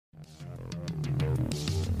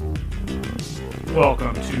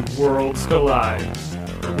Welcome to Worlds Collide,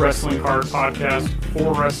 a wrestling card podcast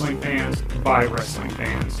for wrestling fans by wrestling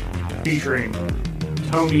fans, featuring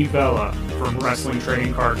Tony Vella from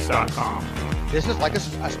WrestlingTradingCards.com. This is like a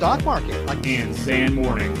stock market. And Zan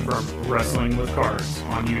Morning from Wrestling with Cards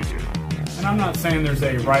on YouTube. And I'm not saying there's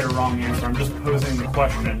a right or wrong answer, I'm just posing the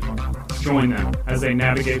question. Join them as they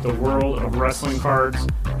navigate the world of wrestling cards,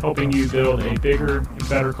 helping you build a bigger and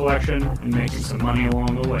better collection and making some money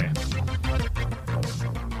along the way.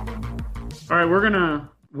 All right, we're going to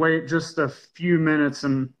wait just a few minutes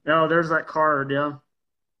and, oh, there's that card, yeah.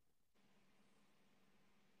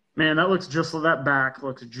 Man, that back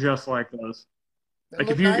looks just like those. Like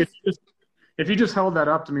if you just held that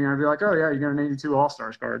up to me, I'd be like, oh yeah, you got an 82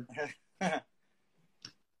 All-Stars card.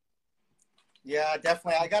 Yeah,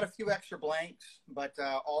 definitely. I got a few extra blanks, but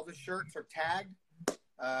all the shirts are tagged.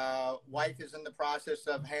 Wife is in the process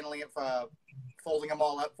of handling it, folding them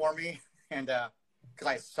all up for me, and because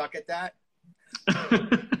I suck at that.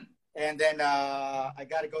 And then I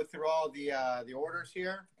got to go through all the orders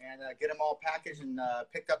here and get them all packaged and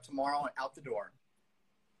picked up tomorrow and out the door.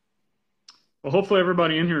 Well, hopefully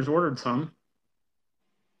everybody in here has ordered some.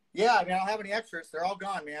 Yeah, I mean, I don't have any extras. They're all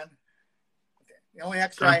gone, man. The only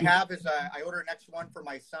extra I have is I ordered an extra one for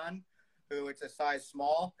my son, who it's a size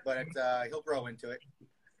small, but he'll grow into it.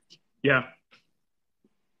 Yeah.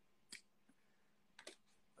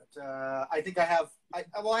 But I think I had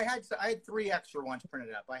 3 extra ones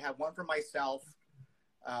printed up. I have one for myself,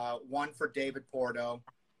 one for David Porto,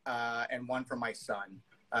 and one for my son.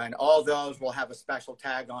 And all those will have a special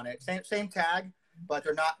tag on it. Same tag, but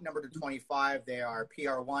they're not numbered to 25. They are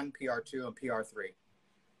PR1, PR2, and PR3.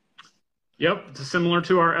 Yep, it's similar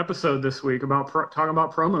to our episode this week about talking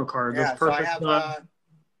about promo cards. Yeah, that's perfect. So I have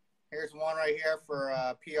here's one right here for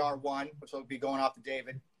PR1, which will be going off to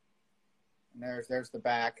David. And there's the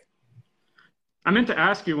back. I meant to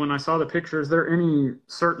ask you when I saw the picture, is there any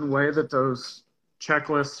certain way that those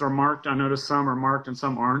checklists are marked? I noticed some are marked and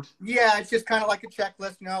some aren't. Yeah, it's just kind of like a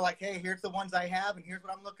checklist, like, hey, here's the ones I have and here's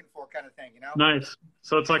what I'm looking for kind of thing, Nice.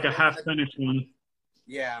 So it's like a half-finished one.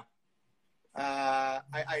 Yeah. I'll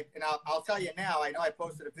tell you now, I know I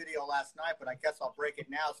posted a video last night, but I guess I'll break it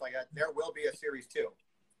now. So there will be a Series 2.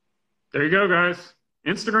 There you go, guys.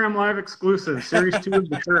 Instagram Live exclusive, Series 2 of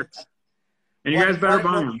the shirts. And you guys better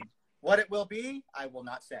buy them. What it will be, I will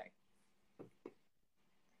not say.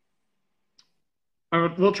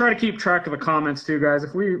 We'll try to keep track of the comments too, guys.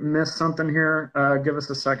 If we miss something here, give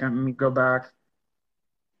us a second and go back.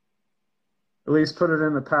 At least put it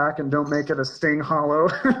in the pack and don't make it a Sting Hollow.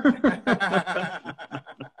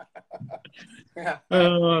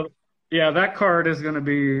 Yeah, that card is going to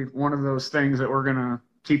be one of those things that we're going to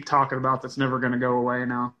keep talking about that's never going to go away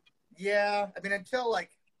now. Yeah, I mean,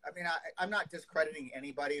 I'm not discrediting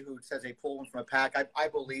anybody who says they pull one from a pack. I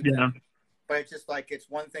believe them. But it's just like it's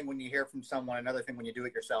one thing when you hear from someone, another thing when you do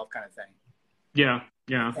it yourself kind of thing. Yeah.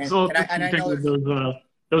 So I think of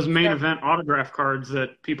those main event autograph cards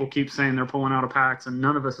that people keep saying they're pulling out of packs, and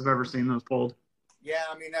none of us have ever seen those pulled. Yeah,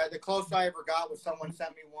 I mean, the closest I ever got was someone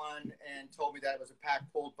sent me one and told me that it was a pack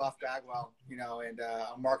pulled Buff Bagwell, and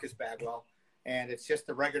Marcus Bagwell. And it's just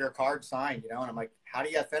the regular card signed, and I'm like, how do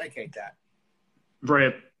you authenticate that?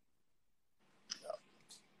 Right.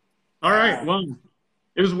 All right, well,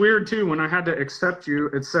 it was weird, too. When I had to accept you,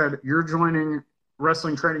 it said, you're joining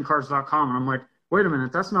WrestlingTradingCards.com. And I'm like, wait a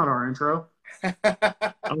minute, that's not our intro.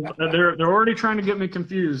 They're already trying to get me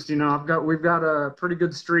confused. We've got a pretty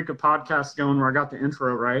good streak of podcasts going where I got the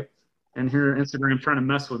intro right. And here Instagram's trying to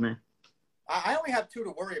mess with me. I only have 2 to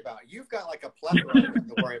worry about. You've got like a plethora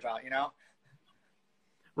to worry about,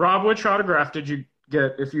 Rob, which autograph did you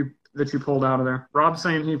get that you pulled out of there? Rob's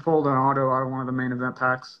saying he pulled an auto out of one of the main event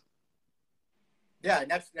packs. Yeah,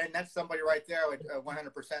 and that's somebody right there with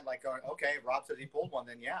 100% like going, okay, Rob says he pulled one,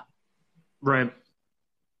 then yeah. Right.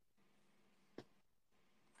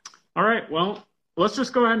 All right, well, let's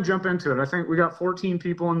just go ahead and jump into it. I think we got 14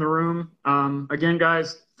 people in the room. Again,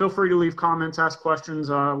 guys, feel free to leave comments, ask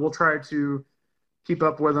questions. We'll try to keep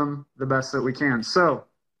up with them the best that we can. So,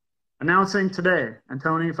 announcing today, and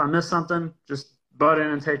Tony, if I miss something, just butt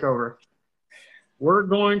in and take over. We're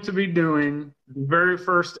going to be doing the very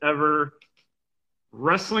first ever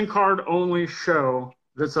wrestling card only show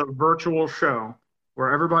that's a virtual show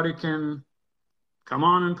where everybody can come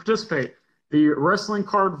on and participate. The Wrestling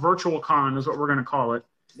Card Virtual Con is what we're going to call it.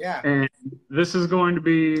 Yeah. And this is going to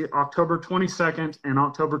be October 22nd and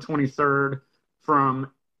October 23rd from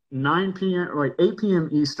 8 p.m.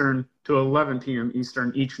 Eastern to 11 p.m.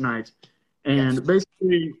 Eastern each night. And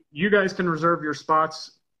basically, you guys can reserve your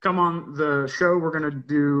spots. Come on the show. We're going to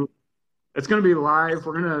do It's going to be live.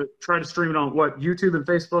 We're going to try to stream it on what, YouTube and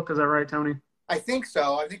Facebook? Is that right, Tony? I think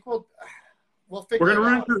so. I think we'll figure We're it going to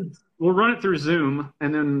run out. it through. We'll run it through Zoom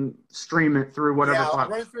and then stream it through whatever Yeah, I'll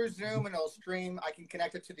platform. run it through Zoom and it'll stream. I can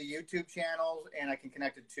connect it to the YouTube channels and I can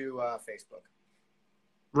connect it to Facebook.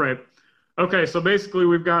 Right. Okay, so basically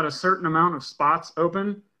we've got a certain amount of spots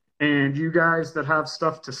open, and you guys that have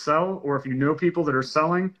stuff to sell, or if you know people that are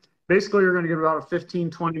selling, basically you're going to get about a 15,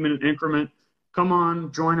 20-minute increment. Come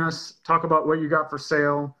on, join us, talk about what you got for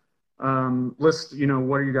sale, list,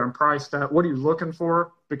 what are you got priced at, what are you looking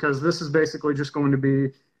for, because this is basically just going to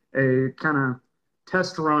be a kind of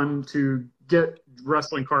test run to get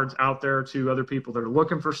wrestling cards out there to other people that are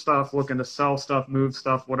looking for stuff, looking to sell stuff, move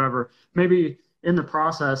stuff, whatever. Maybe in the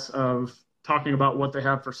process of talking about what they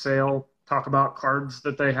have for sale, talk about cards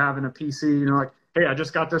that they have in a PC, like, hey, I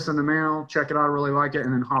just got this in the mail, check it out, I really like it,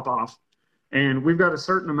 and then hop off. And we've got a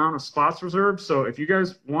certain amount of spots reserved, so if you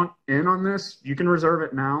guys want in on this, you can reserve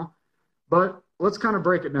it now. But let's kind of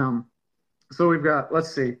break it down. So we've got,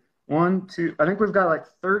 let's see, I think we've got like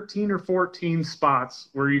 13 or 14 spots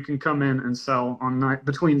where you can come in and sell on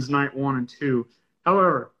between night 1 and 2.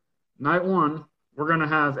 However, night 1, we're going to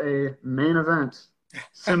have a main event,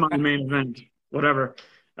 semi-main event, whatever.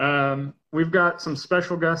 We've got some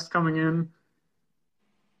special guests coming in.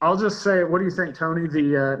 I'll just say, what do you think, Tony?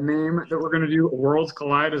 The name that we're going to do, Worlds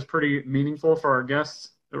Collide, is pretty meaningful for our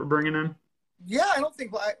guests that we're bringing in. Yeah, I don't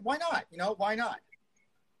think, why not? Why not?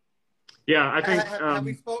 Yeah, I think.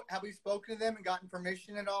 Have we spoken to them and gotten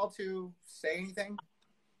permission at all to say anything?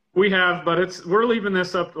 We have, but we're leaving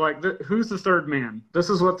this up like, who's the third man? This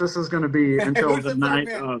is what this is going to be until the night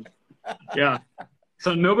of. Yeah.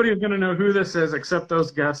 So nobody's going to know who this is except those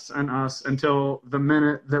guests and us until the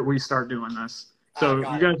minute that we start doing this. So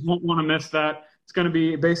you guys won't want to miss that. It's going to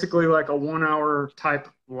be basically like a 1-hour type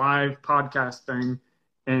live podcast thing,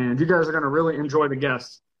 and you guys are going to really enjoy the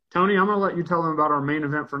guests. Tony, I'm going to let you tell them about our main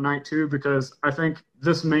event for night 2, because I think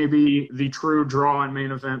this may be the true draw and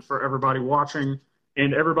main event for everybody watching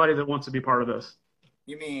and everybody that wants to be part of this.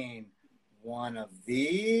 You mean one of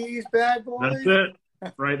these bad boys? That's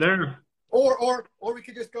it, right there. Or we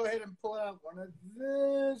could just go ahead and pull out one of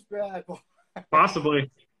this bad boys.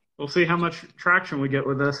 Possibly. We'll see how much traction we get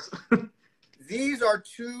with this. These are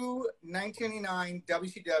 2 1999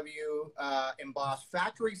 WCW embossed,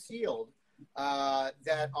 factory sealed, that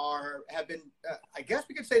have been, I guess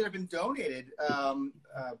we could say they've been donated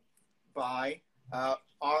by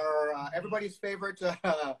our everybody's favorite,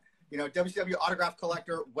 WCW autograph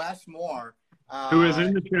collector, Wes Moore. Who is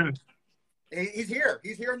in the chat. He's here.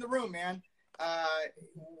 He's here in the room, man.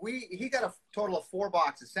 He got a total of 4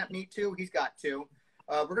 boxes. Sent me 2. He's got 2.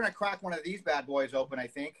 We're going to crack one of these bad boys open, I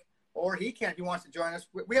think. Or he can if he wants to join us.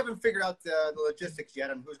 We haven't figured out the logistics yet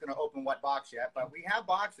on who's going to open what box yet, but we have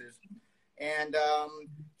boxes. And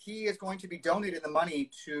he is going to be donating the money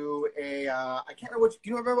to I can't remember do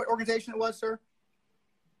you remember what organization it was, sir?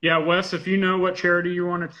 Yeah, Wes, if you know what charity you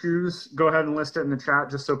want to choose, go ahead and list it in the chat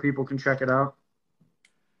just so people can check it out.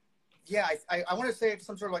 Yeah, I want to say it's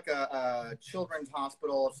some sort of like a children's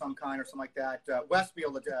hospital of some kind or something like that. Wes will be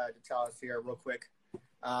able to tell us here real quick.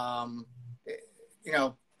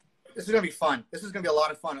 This is going to be fun. This is going to be a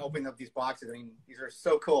lot of fun opening up these boxes. I mean, these are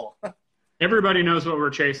so cool. Everybody knows what we're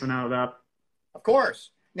chasing out of that. Of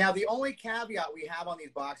course. Now, the only caveat we have on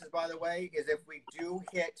these boxes, by the way, is if we do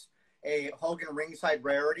hit a Hogan ringside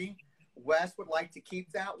rarity, Wes would like to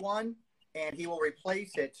keep that one, and he will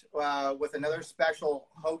replace it with another special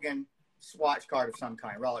Hogan swatch card of some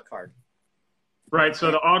kind, relic card. Right,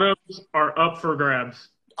 so the autos are up for grabs.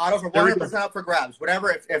 Autos are 100% up for grabs.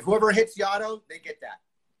 Whatever, if whoever hits the auto, they get that.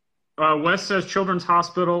 Wes says Children's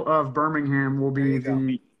Hospital of Birmingham will be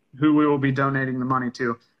who we will be donating the money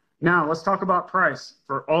to. Now, let's talk about price.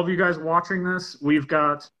 For all of you guys watching this, we're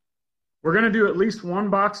going to do at least 1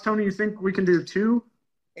 box. Tony, you think we can do 2?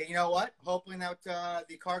 And you know what? Hoping that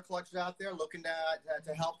the card collectors out there looking to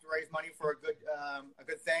help to raise money for a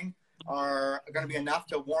good thing are going to be enough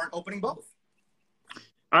to warrant opening both.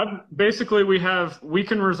 Basically, we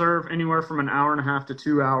can reserve anywhere from an hour and a half to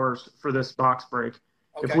 2 hours for this box break.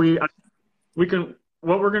 Okay. If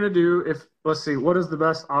what we're going to do, let's see, what is the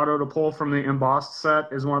best auto to pull from the embossed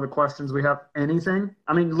set is one of the questions we have. Anything?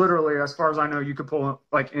 I mean, literally, as far as I know, you could pull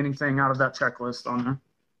like anything out of that checklist on there.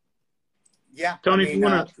 Yeah. Tony, if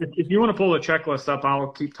you want to pull the checklist up, I'll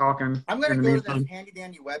keep talking. I'm going to go to this handy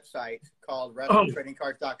dandy website called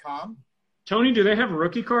WrestlingTradingCards.com. Tony, do they have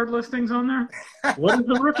rookie card listings on there? What is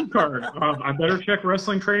the rookie card? I better check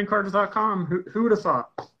WrestlingTradingCards.com. Who would have thought?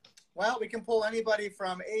 Well, we can pull anybody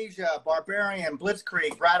from Asia: Barbarian,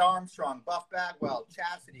 Blitzkrieg, Brad Armstrong, Buff Bagwell,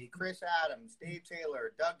 Chastity, Chris Adams, Dave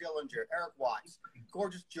Taylor, Doug Dillinger, Eric Watts,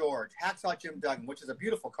 Gorgeous George, Hacksaw Jim Duggan, which is a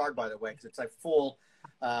beautiful card, by the way, because it's like full,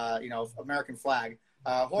 American flag.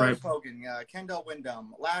 Horace Hogan, Kendall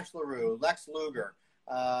Windham, Lash LaRue, Lex Luger,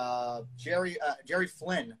 Jerry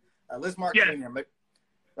Flynn, Liz Jr.,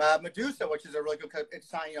 Medusa, which is a really good.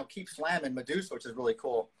 It's Keep Slamming Medusa, which is really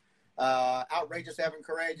cool. Outrageous Evan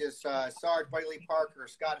Courageous, Sarge Buddy Lee Parker,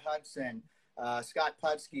 Scott Hudson, Scott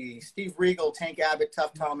Putski, Steve Regal, Tank Abbott,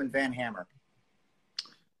 Tough Tom, and Van Hammer.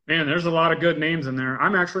 Man, there's a lot of good names in there.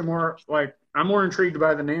 I'm actually more intrigued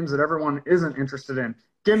by the names that everyone isn't interested in.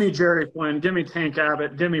 Give me Jerry Flynn, give me Tank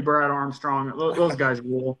Abbott, give me Brad Armstrong. Those guys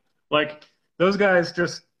rule. Like, those guys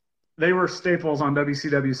they were staples on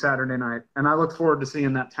WCW Saturday night, and I look forward to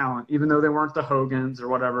seeing that talent, even though they weren't the Hogans or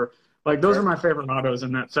whatever. Like, those are my favorite autos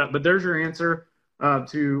in that set. But there's your answer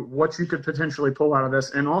to what you could potentially pull out of this.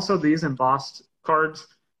 And also these embossed cards.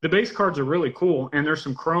 The base cards are really cool, and there's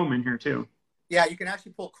some chrome in here too. Yeah, you can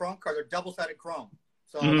actually pull chrome cards. They're double-sided chrome.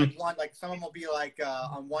 So some of them will be like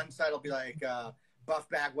on one side it'll be like Buff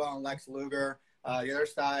Bagwell and Lex Luger. The other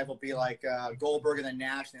side will be like Goldberg and then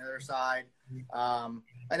Nash on the other side.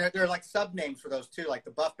 And there are like sub-names for those too. Like the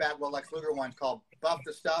Buff Bagwell, Lex Luger one's called Buff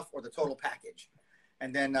the Stuff or the Total Package.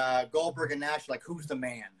 And then Goldberg and Nash, like, who's the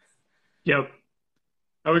man? Yep.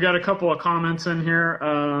 We got a couple of comments in here.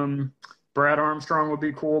 Brad Armstrong would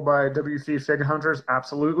be cool by WC Fig Hunters.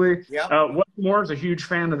 Absolutely. Yep. What Moore is a huge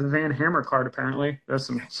fan of the Van Hammer card, apparently. There's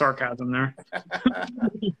some sarcasm there.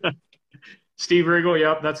 Steve Regal,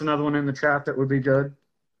 yep, that's another one in the chat that would be good.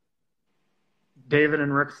 David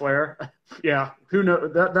and Ric Flair. Yeah, who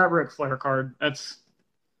knows? That Ric Flair card, that's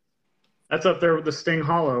up there with the Sting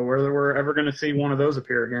Hollow, whether we're ever going to see one of those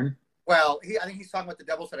appear again. Well, I think he's talking about the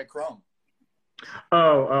double-sided chrome.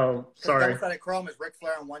 Oh, sorry. Double-sided chrome is Ric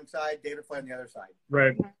Flair on one side, David Flair on the other side.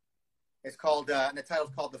 Right. It's called, and the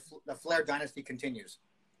title's called The Flair Dynasty Continues.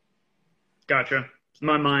 Gotcha.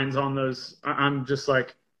 My mind's on those. I'm just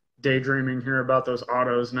like daydreaming here about those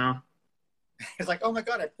autos now. It's like, oh my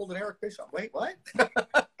God, I pulled an Eric Bischoff. Wait, what?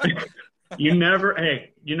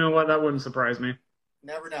 Hey, you know what? That wouldn't surprise me.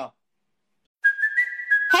 Never know.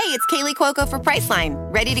 Hey, it's Kaylee Cuoco for Priceline.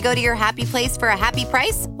 Ready to go to your happy place for a happy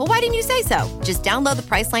price? Well, why didn't you say so? Just download the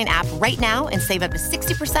Priceline app right now and save up to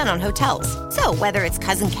 60% on hotels. So whether it's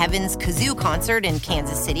Cousin Kevin's Kazoo Concert in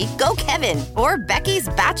Kansas City, go Kevin, or Becky's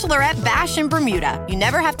Bachelorette Bash in Bermuda, you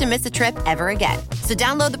never have to miss a trip ever again. So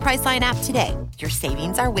download the Priceline app today. Your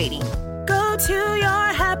savings are waiting. Go to your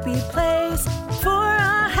happy place for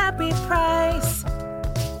a happy price.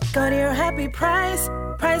 Go to your happy price,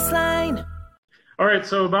 Priceline. All right,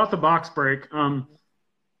 so about the box break,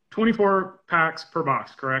 24 packs per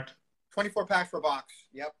box, correct? 24 packs per box,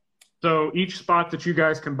 yep. So each spot that you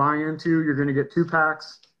guys can buy into, you're going to get 2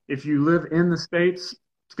 packs. If you live in the States,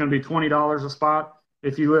 it's going to be $20 a spot.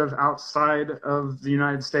 If you live outside of the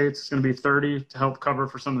United States, it's going to be $30 to help cover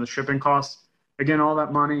for some of the shipping costs. Again, all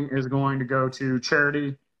that money is going to go to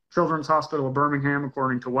charity, Children's Hospital of Birmingham,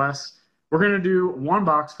 according to Wes. We're going to do 1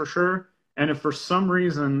 box for sure. And if for some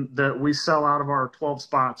reason that we sell out of our 12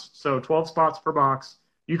 spots, so 12 spots per box,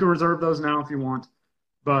 you can reserve those now if you want.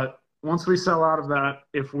 But once we sell out of that,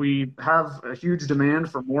 if we have a huge demand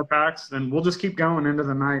for more packs, then we'll just keep going into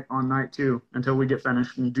the night on night 2 until we get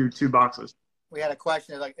finished and do 2 boxes. We had a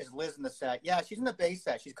question, like, is Liz in the set? Yeah, she's in the base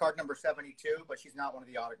set. She's card number 72, but she's not one of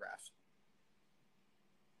the autographs.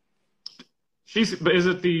 But is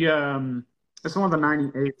it the it's one of the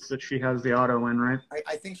 98s that she has the auto in, right?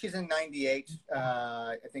 I think she's in 98.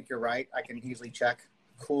 I think you're right. I can easily check.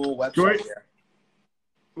 Cool website here.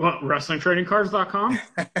 What, WrestlingTradingCards.com?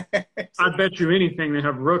 I bet you anything they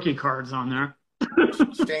have rookie cards on there.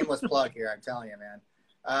 Shameless plug here, I'm telling you, man.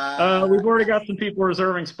 We've already got some people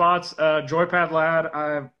reserving spots. Joypad Lad,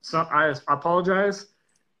 I apologize.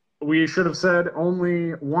 We should have said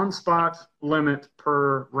only 1 spot limit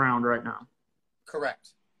per round right now. Correct.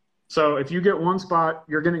 So if you get 1 spot,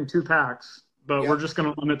 you're getting 2 packs, but we're just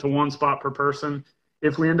going to limit to 1 spot per person.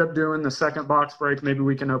 If we end up doing the second box break, maybe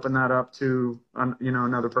we can open that up to,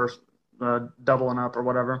 another person, doubling up or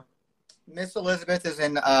whatever. Miss Elizabeth is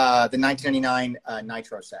in the 1999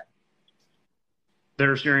 Nitro set.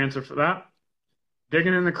 There's your answer for that.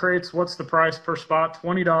 Digging in the crates, what's the price per spot?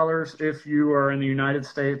 $20 if you are in the United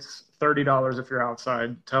States, $30 if you're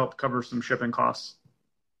outside to help cover some shipping costs.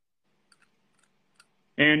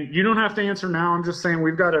 And you don't have to answer now. I'm just saying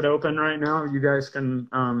we've got it open right now. You guys can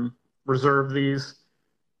reserve these.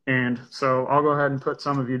 And so I'll go ahead and put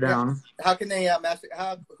some of you down. How can they message?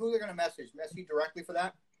 Who are they going to message? Message you directly for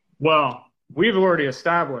that? Well, we've already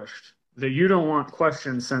established that you don't want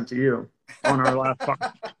questions sent to you on our last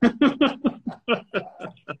podcast.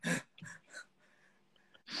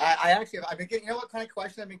 I've been getting, you know what kind of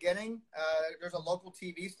question I've been getting? There's a local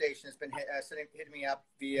TV station that's been hitting me up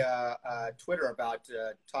via Twitter about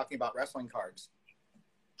talking about wrestling cards.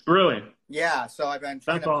 Really? Yeah, so I've been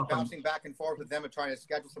bouncing back and forth with them and trying to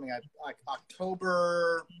schedule something like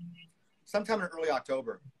October, sometime in early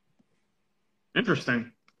October.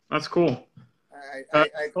 Interesting. That's cool.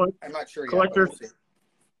 I'm not sure yet.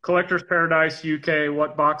 Collector's Paradise UK,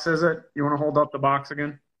 what box is it? You want to hold up the box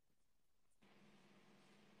again?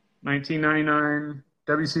 1999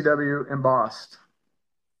 WCW embossed.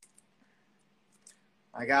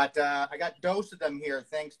 I got dose of them here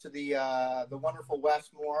thanks to the wonderful Wes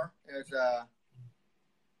Moore has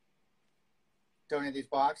donated these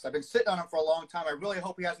boxes. I've been sitting on them for a long time. I really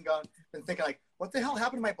hope he hasn't been thinking like, what the hell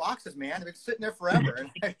happened to my boxes, man? They've been sitting there forever.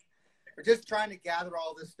 And we're just trying to gather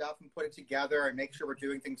all this stuff and put it together and make sure we're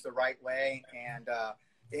doing things the right way. And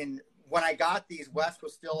when I got these, Wes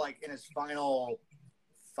was still like in his final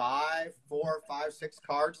 6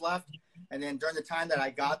 cards left. And then during the time that I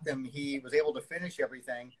got them, he was able to finish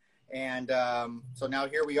everything. And so now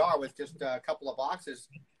here we are with just a couple of boxes.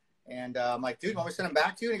 And I'm like, dude, want me to send them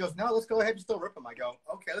back to you? And he goes, no, let's go ahead and still rip them. I go,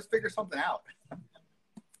 okay, let's figure something out.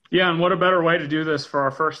 Yeah, and what a better way to do this for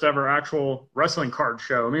our first ever actual wrestling card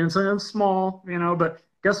show. I mean, it's small, but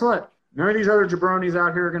guess what? None of these other jabronis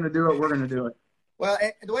out here are going to do it. We're going to do it. Well,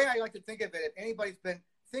 and the way I like to think of it, if anybody's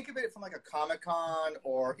think of it from like a Comic-Con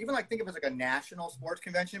or even like think of it as like a national sports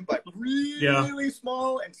convention, but really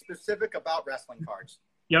small and specific about wrestling cards.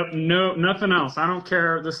 Yep, no, nothing else. I don't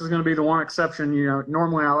care. This is going to be the one exception.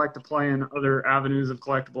 Normally I like to play in other avenues of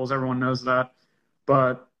collectibles. Everyone knows that.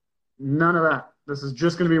 But none of that. This is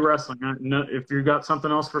just going to be wrestling. If you've got something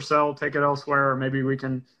else for sale, take it elsewhere. Or maybe we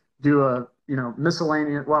can do a,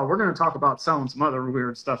 miscellaneous. Well, we're going to talk about selling some other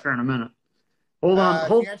weird stuff here in a minute. Hold on.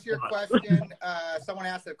 To answer your question, someone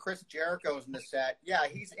asked if Chris Jericho's in the set. Yeah,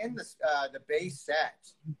 he's in the base set.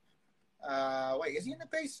 Wait, is he in the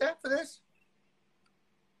base set for this?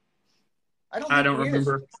 I don't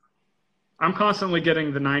remember. I'm constantly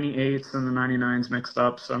getting the 98s and the 99s mixed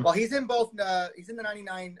up. So. Well, he's in both. He's in the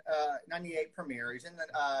 98 Premier. He's in the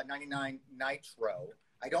 99 Nitro.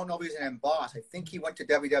 I don't know if he's an emboss. I think he went to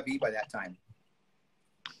WWE by that time.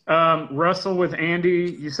 Wrestle with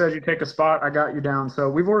Andy. You said you take a spot. I got you down. So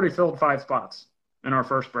we've already filled 5 spots in our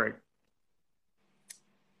first break.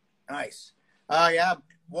 Nice. Yeah.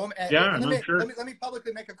 Well, let me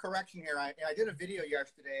publicly make a correction here. I did a video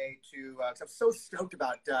yesterday cause I'm so stoked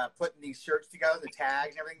about putting these shirts together, the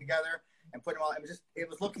tags and everything together, and putting them all. It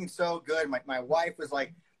was looking so good. My wife was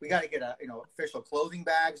like, we got to get official clothing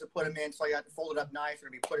bags to put them in. So I got to fold it up nice. They're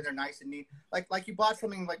gonna be put in there nice and neat, like you bought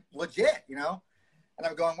something like legit, And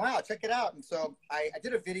I'm going, wow, check it out. And so I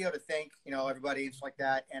did a video to thank, everybody and stuff like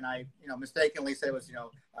that. And I, mistakenly said it was,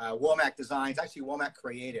 Womack Designs, actually Womack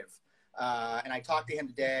Creative. And I talked to him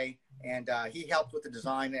today, and he helped with the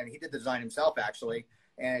design, and he did the design himself, actually.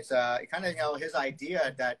 And it's kind of, his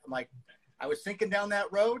idea that I'm like, I was thinking down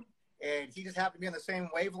that road, and he just happened to be on the same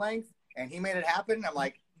wavelength, and he made it happen. I'm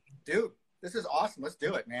like, dude, this is awesome. Let's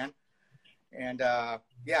do it, man. And,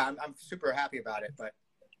 yeah, I'm super happy about it. But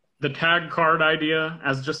the tag card idea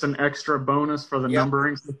as just an extra bonus for the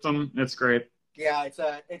numbering system, it's great. Yeah,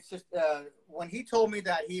 it's just when he told me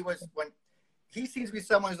that he seems to be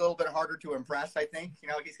someone who's a little bit harder to impress, I think.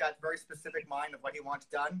 He's got a very specific mind of what he wants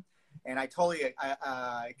done. And I totally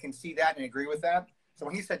can see that and agree with that. So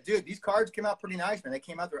when he said, dude, these cards came out pretty nice, man. They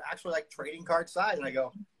came out, they're actually like trading card size. And I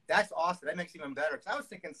go, that's awesome. That makes it even better. Because I was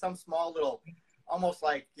thinking some small little, almost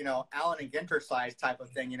like, Allen and Ginter size type of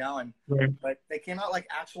thing, But they came out like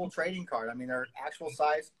actual trading card. I mean, they're actual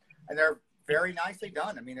size, and they're very nicely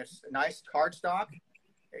done. I mean, it's a nice card stock.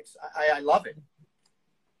 I love it.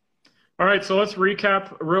 All right, so let's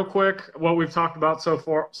recap real quick what we've talked about so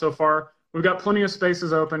far. We've got plenty of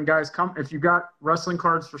spaces open. Guys, come if you've got wrestling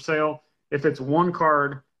cards for sale, if it's one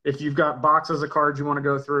card, if you've got boxes of cards you want to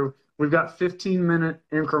go through, we've got 15-minute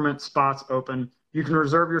increment spots open. You can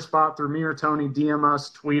reserve your spot through me or Tony, DM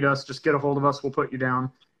us, tweet us, just get a hold of us, we'll put you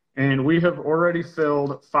down. And we have already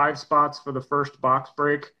filled 5 spots for the first box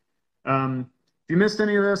break. If you missed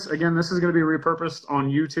any of this, again, this is going to be repurposed on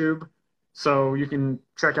YouTube. So you can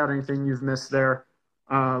check out anything you've missed there.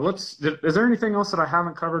 Is there anything else that I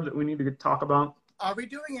haven't covered that we need to talk about? Are we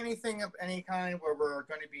doing anything of any kind where we're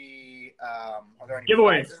going to be, are there any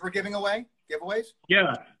giveaways we're giving away? Giveaways?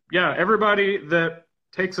 Yeah. Everybody that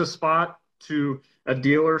takes a spot to a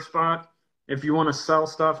dealer spot, if you want to sell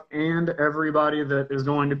stuff, and everybody that is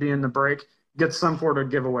going to be in the break, gets some sort of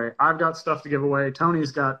giveaway. I've got stuff to give away.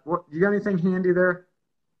 Tony's got what? You got anything handy there?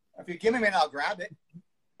 If you give me a minute, I'll grab it.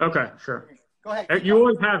 Okay, sure. Go ahead. You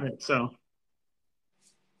always have it, so.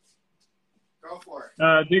 Go for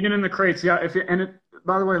it. Digging in the crates, yeah.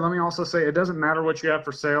 By the way, let me also say it doesn't matter what you have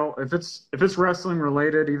for sale. If it's wrestling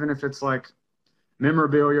related, even if it's like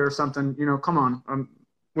memorabilia or something, come on.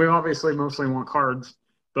 We obviously mostly want cards,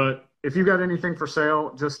 but if you got anything for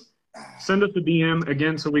sale, just send us a DM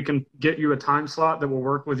again so we can get you a time slot that will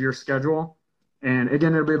work with your schedule. And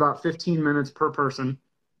again, it'll be about 15 minutes per person.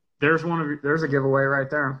 There's a giveaway right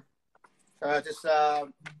there. Just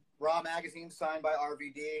Raw magazine signed by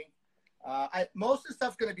RVD. Most of the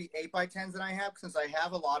stuff's going to be 8x10s that I have, since I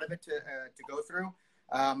have a lot of it to go through.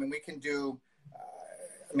 And we can do,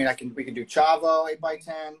 we can do Chavo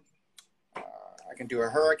 8x10. I can do a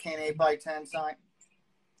Hurricane 8x10 sign.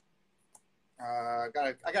 I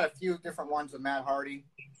got a few different ones with Matt Hardy.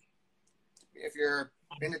 If you're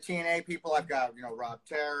into TNA people, I've got Rob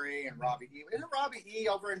Terry and Robbie E. Isn't Robbie E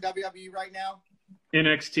over in WWE right now?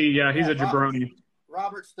 NXT, yeah, he's a jabroni.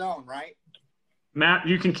 Robert Stone, right? Matt,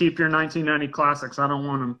 you can keep your 1990 classics. I don't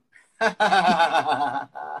want them.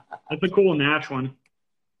 That's a cool Nash one.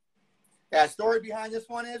 Yeah, story behind this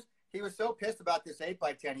one is he was so pissed about this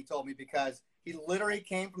 8x10, he told me, because he literally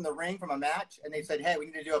came from the ring from a match, and they said, hey, we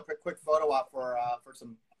need to do a quick photo op for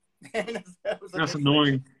some. That's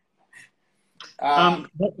annoying.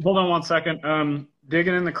 Hold on one second.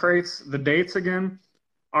 Digging in the crates, the dates again,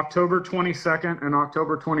 October 22nd and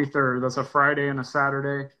October 23rd. That's a Friday and a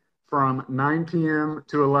Saturday from 9 p.m.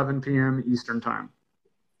 to 11 p.m. Eastern time.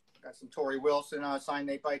 Got some Tori Wilson signed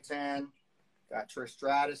 8x10. Got Trish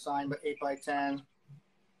Stratus signed 8x10.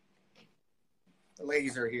 The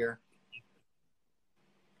ladies are here.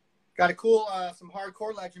 Got a cool, some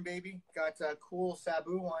hardcore legend, baby. Got a cool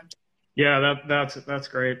Sabu one. Yeah, that's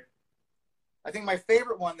great. I think my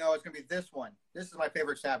favorite one, though, is going to be this one. This is my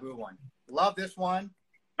favorite Sabu one. Love this one.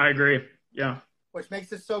 I agree. Yeah. What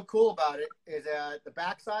makes it so cool about it is the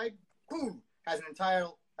backside, has an entire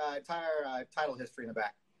title history in the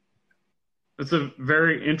back. It's a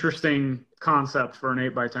very interesting concept for an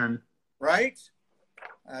 8x10. Right?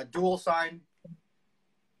 Dual sign.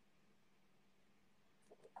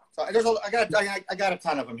 So I got a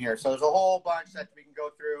ton of them here. So there's a whole bunch that we can go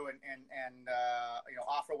through and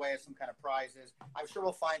offer away as some kind of prizes. I'm sure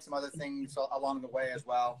we'll find some other things along the way as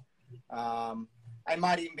well. I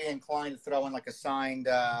might even be inclined to throw in like a signed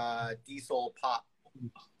Diesel pop.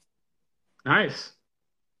 Nice.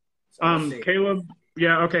 So we'll Caleb.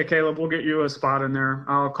 Yeah. Okay, Caleb, we'll get you a spot in there.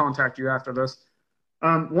 I'll contact you after this.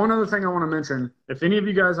 One other thing I want to mention, if any of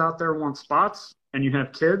you guys out there want spots and you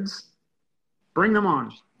have kids, bring them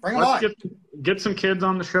on. Let's get some kids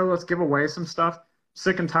on the show. Let's give away some stuff.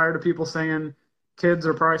 Sick and tired of people saying kids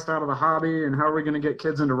are priced out of the hobby and how are we going to get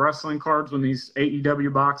kids into wrestling cards when these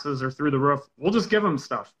AEW boxes are through the roof. We'll just give them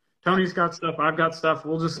stuff. Tony's got stuff. I've got stuff.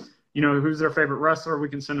 We'll just, who's their favorite wrestler. We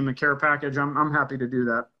can send them a care package. I'm happy to do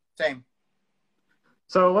that. Same.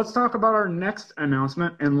 So let's talk about our next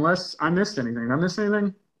announcement, unless I missed anything. Did I miss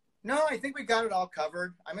anything? No, I think we got it all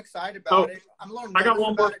covered. I'm excited about it. I'm a little nervous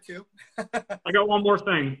about it too. I got one more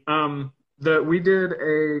thing. We did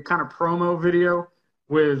a kind of promo video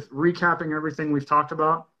with recapping everything we've talked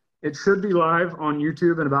about. It should be live on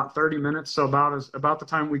YouTube in about 30 minutes. So about the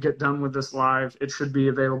time we get done with this live, it should be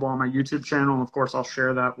available on my YouTube channel. And of course, I'll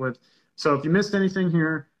share that with. So if you missed anything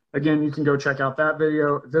here, again, you can go check out that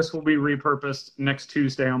video. This will be repurposed next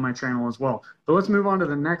Tuesday on my channel as well. But let's move on to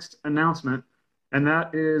the next announcement. And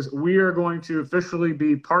that is we are going to officially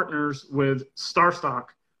be partners with StarStock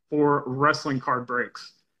for wrestling card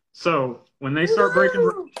breaks. So when they start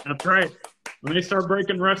breaking, that's right. When they start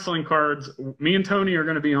breaking wrestling cards, me and Tony are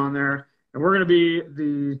going to be on there. And we're going to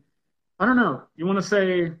be I don't know, you want to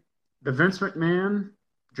say the Vince McMahon,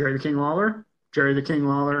 Jerry the King Lawler,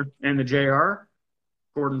 and the JR,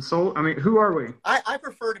 Gordon Soul. I mean, who are we? I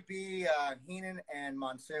prefer to be Heenan and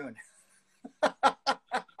Monsoon.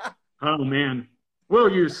 Oh, man. Will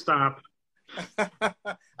you stop?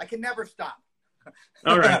 I can never stop.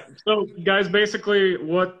 All right. So, guys, basically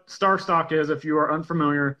what StarStock is, if you are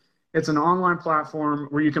unfamiliar, it's an online platform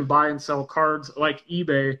where you can buy and sell cards like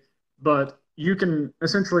eBay, but you can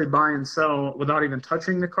essentially buy and sell without even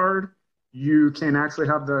touching the card. You can actually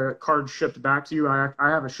have the card shipped back to you. I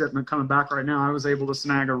have a shipment coming back right now. I was able to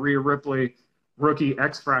snag a Rhea Ripley rookie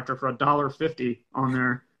X-Fractor for $1.50 on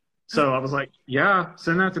there. So I was like, yeah,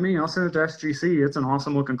 send that to me. I'll send it to SGC. It's an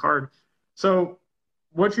awesome looking card. So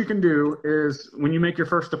what you can do is when you make your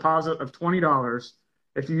first deposit of $20,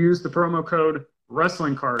 if you use the promo code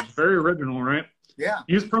Wrestling Cards, very original, right? Yeah.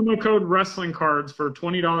 Use promo code Wrestling Cards for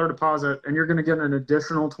 $20 deposit, and you're going to get an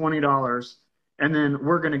additional $20, and then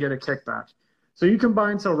we're going to get a kickback. So you can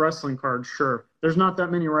buy and sell wrestling cards, sure. There's not that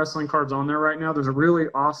many wrestling cards on there right now. There's a really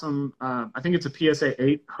awesome, I think it's a PSA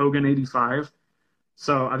 8 Hogan 85.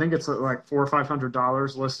 So I think it's like $400 or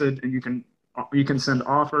 $500 listed, and you can send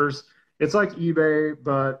offers. It's like eBay,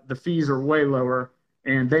 but the fees are way lower,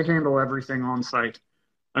 and they handle everything on site.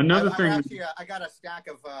 Another thing, actually, I got a stack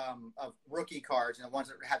of rookie cards, and the ones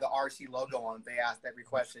that had the RC logo on. They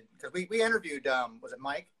requested, because we interviewed, was it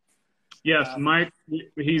Mike? Yes, Mike.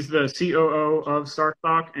 He's the COO of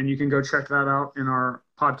StarStock, and you can go check that out in our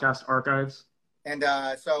podcast archives. And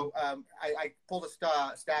so I pulled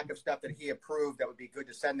a stack of stuff that he approved that would be good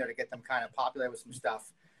to send there to get them kind of popular with some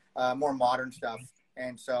stuff, more modern stuff.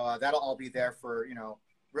 And so that'll all be there for,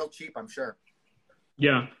 real cheap, I'm sure.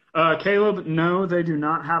 Yeah. Caleb, no, they do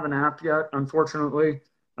not have an app yet, unfortunately.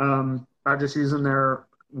 I'm just using their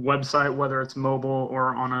website, whether it's mobile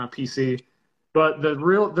or on a PC. But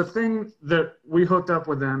the thing that we hooked up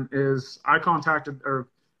with them is I contacted, or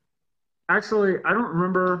actually, I don't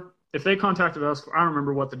remember if they contacted us. I don't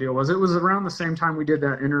remember what the deal was. It was around the same time we did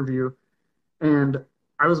that interview. And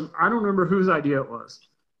I don't remember whose idea it was,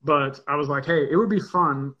 but I was like, hey, it would be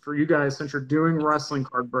fun for you guys, since you're doing wrestling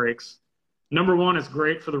card breaks. Number one, it's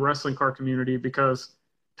great for the wrestling card community because,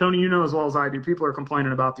 Tony, you know as well as I do, people are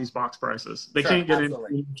complaining about these box prices. They can't get in,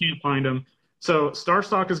 you can't find them. So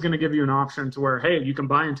StarStock is going to give you an option to where, hey, you can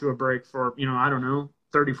buy into a break for, I don't know,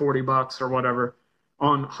 $30, $40 or whatever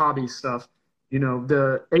on hobby stuff.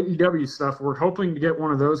 The AEW stuff, we're hoping to get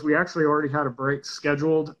one of those. We actually already had a break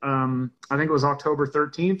scheduled. I think it was October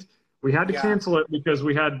 13th. We had to cancel it because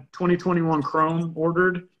we had 2021 Chrome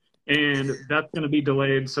ordered, and that's going to be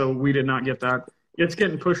delayed, so we did not get that. It's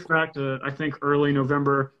getting pushed back to, I think, early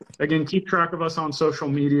November. Again, keep track of us on social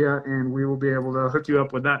media, and we will be able to hook you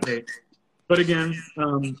up with that date. But again,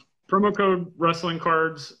 promo code Wrestling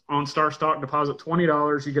Cards on StarStock, deposit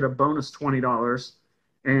 $20. You get a bonus $20.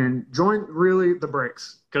 And join really the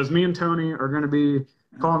breaks, because me and Tony are going to be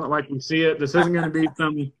calling it like we see it. This isn't going to be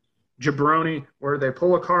some jabroni where they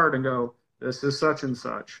pull a card and go, this is such and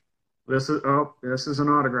such. This is an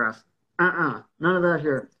autograph. None of that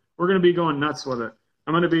here. We're going to be going nuts with it.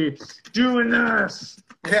 I'm going to be doing this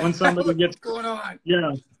when somebody gets going on.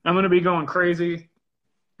 Yeah, I'm going to be going crazy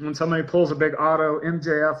when somebody pulls a big auto,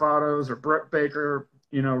 MJF autos or Brett Baker,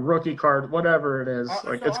 rookie card, whatever it is.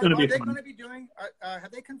 It's going to be fun. Are they going to be doing? Have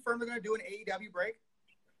they confirmed they're going to do an AEW break?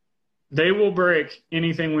 They will break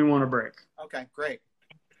anything we want to break. Okay, great.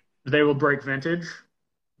 They will break vintage.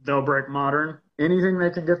 They'll break modern. Anything they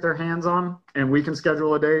can get their hands on, and we can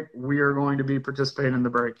schedule a date, we are going to be participating in the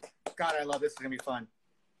break. God, I love this. It's going to be fun.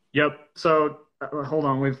 Yep. So, hold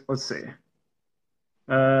on. Let's see.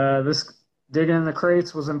 This Digging in the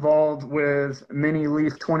Crates was involved with mini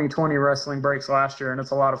Leaf 2020 wrestling breaks last year, and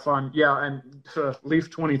it's a lot of fun. Yeah, and Leaf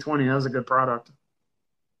 2020 has a good product.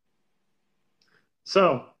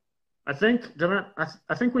 So, I think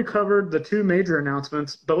we covered the two major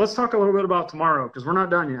announcements, but let's talk a little bit about tomorrow, because we're not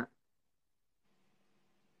done yet.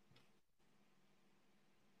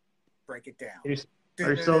 Break it down. Are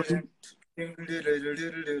you still?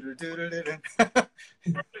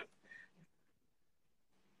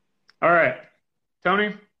 All right,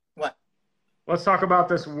 Tony. What? Let's talk about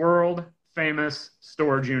this world famous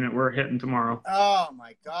storage unit we're hitting tomorrow. Oh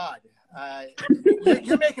my God!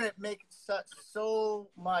 You're making it make so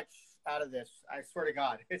much out of this. I swear to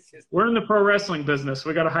God, it's just. We're in the pro wrestling business.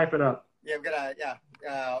 We got to hype it up. Yeah, we got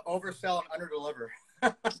to oversell and underdeliver.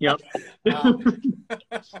 Yep.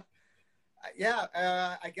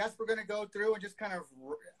 I guess we're going to go through and just kind of,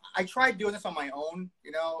 I tried doing this on my own,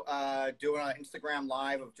 doing an Instagram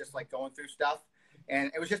live of just like going through stuff.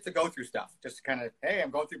 And it was just to go through stuff, just kind of, hey, I'm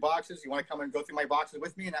going through boxes. You want to come and go through my boxes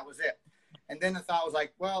with me? And that was it. And then the thought was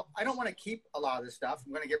like, well, I don't want to keep a lot of this stuff.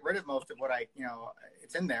 I'm going to get rid of most of what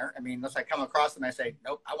it's in there. I mean, unless I come across it and I say,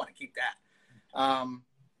 nope, I want to keep that.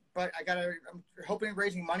 But I'm hoping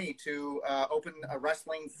raising money to open a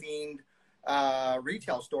wrestling themed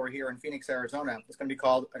retail store here in Phoenix, Arizona. It's going to be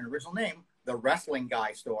called an original name, the Wrestling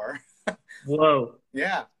Guy Store. Whoa.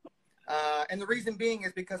 Yeah. And the reason being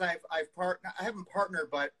is because I haven't partnered,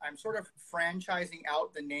 but I'm sort of franchising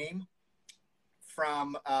out the name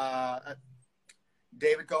from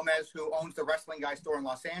David Gomez, who owns the Wrestling Guy Store in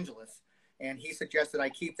Los Angeles. And he suggested I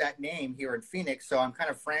keep that name here in Phoenix. So I'm kind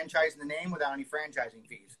of franchising the name without any franchising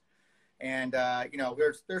fees. And,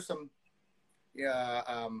 there's some,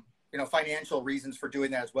 financial reasons for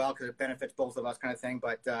doing that as well, because it benefits both of us kind of thing.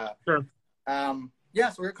 But, sure. Yeah,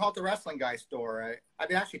 so we're gonna call it the Wrestling Guy store. I've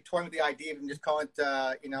been actually toying with the idea of even just calling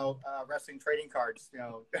it, Wrestling Trading Cards,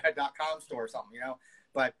 .com store or something,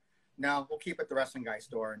 But no, we'll keep it the Wrestling Guy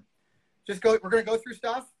store, and we're gonna go through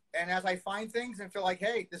stuff, and as I find things and feel like,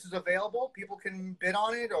 hey, this is available, people can bid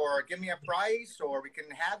on it or give me a price, or we can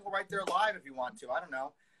haggle right there live if you want to. I don't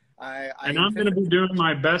know. I'm going to be doing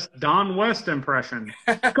my best Don West impression.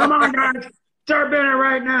 Come on, guys, start bidding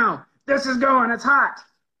right now. This is going. It's hot.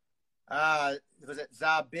 Was it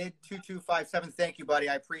Zabid2257? Thank you, buddy.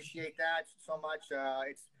 I appreciate that so much.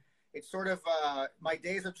 It's sort of my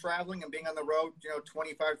days of traveling and being on the road,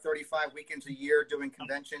 25, 35 weekends a year doing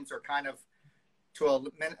conventions are kind of to a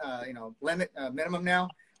minimum now.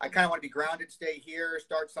 I kind of want to be grounded, stay here,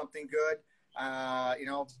 start something good.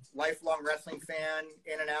 Lifelong wrestling fan,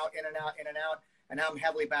 in and out. And now I'm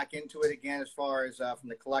heavily back into it again as far as from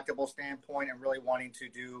the collectible standpoint and really wanting to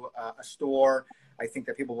do a store I think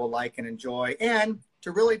that people will like and enjoy, and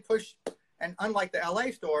to really push, and unlike the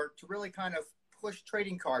LA store, to really kind of push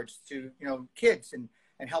trading cards to, kids and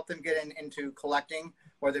help them get into collecting,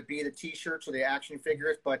 whether it be the T-shirts or the action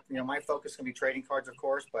figures. But, my focus can be trading cards, of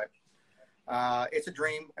course, but it's a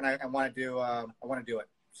dream, and I want to do it.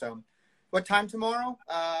 So what time tomorrow?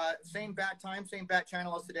 Same bat time, same bat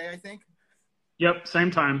channel as today, I think. Yep,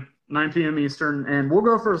 same time, 9 p.m. Eastern, and we'll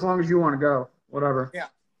go for as long as you want to go, whatever. Yeah.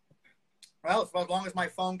 Well, as long as my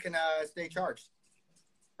phone can stay charged.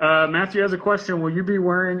 Matthew has a question. Will you be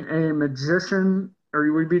wearing a magician,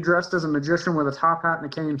 or will you be dressed as a magician with a top hat and a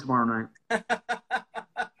cane tomorrow night?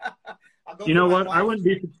 You know what? I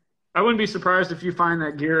wouldn't be surprised if you find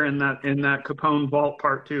that gear in that Capone Vault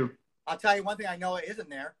Part 2. I'll tell you one thing I know it is in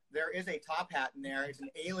there. There is a top hat in there. It's an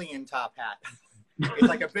alien top hat. It's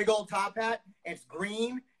like a big old top hat. And it's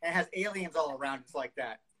green and it has aliens all around. It's like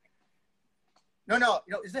that. No.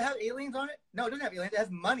 Does it have aliens on it? No, it doesn't have aliens. It has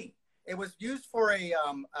money. It was used for a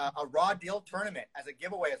raw deal tournament as a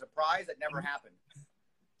giveaway, as a prize that never happened.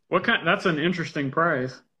 What kind? That's an interesting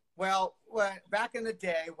prize. Well, back in the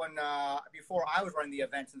day when before I was running the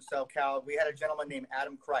events in SoCal, we had a gentleman named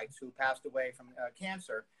Adam Kreitz who passed away from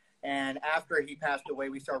cancer. And after he passed away,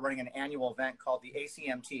 we started running an annual event called the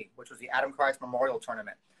ACMT, which was the Adam Kreitz Memorial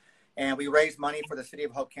Tournament. And we raised money for the City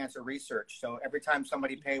of Hope Cancer Research. So every time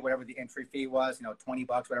somebody paid whatever the entry fee was, $20,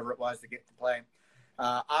 whatever it was to get to play,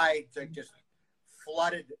 I just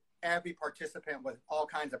flooded every participant with all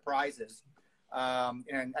kinds of prizes.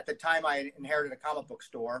 And at the time, I inherited a comic book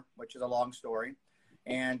store, which is a long story.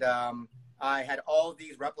 And I had all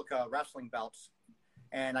these replica wrestling belts.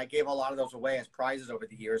 And I gave a lot of those away as prizes over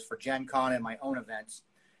the years for Gen Con and my own events.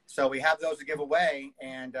 So we have those to give away.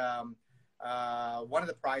 And one of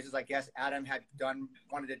the prizes, I guess, Adam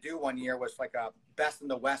wanted to do one year was like a Best in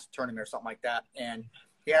the West tournament or something like that. And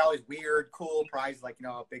he had all these weird, cool prizes, like,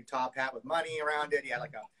 a big top hat with money around it. He had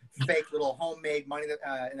like a fake little homemade money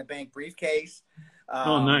in the bank briefcase.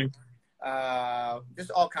 Oh, nice.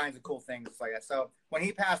 Just all kinds of cool things like that. So when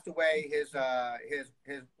he passed away, his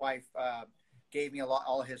wife gave me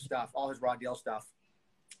all his stuff, all his raw deal stuff.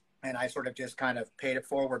 And I sort of just kind of paid it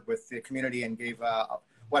forward with the community and gave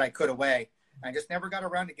what I could away. I just never got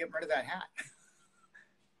around to getting rid of that hat.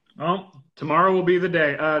 Well, tomorrow will be the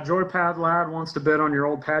day. Joypad Lad wants to bid on your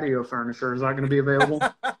old patio furniture. Is that going to be available?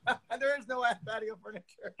 There is no patio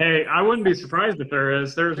furniture. Hey, I wouldn't be surprised if there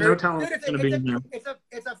is. There's no telling what's going to be in there.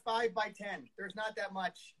 It's a 5 by 10. There's not that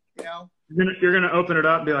much, You're going to open it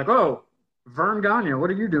up and be like, oh, Vern Gagne, what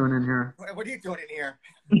are you doing in here? What are you doing in here?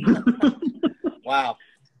 Wow.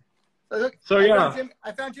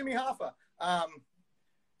 I found Jimmy Hoffa.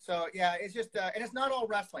 So yeah, it's just, and it's not all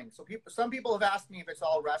wrestling. So some people have asked me if it's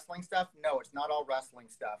all wrestling stuff. No, it's not all wrestling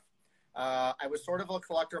stuff. I was sort of a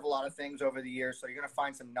collector of a lot of things over the years. So you're going to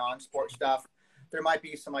find some non-sport stuff. There might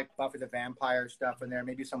be some like Buffy the Vampire stuff in there,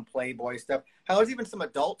 maybe some Playboy stuff. Hell, there's even some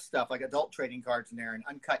adult stuff, like adult trading cards in there and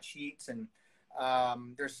uncut sheets. And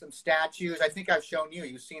there's some statues. I think I've shown you.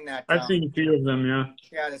 You've seen that. I've seen a few of them, yeah.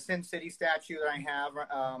 Yeah, the Sin City statue that I have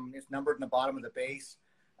is numbered in the bottom of the base.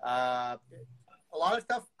 A lot of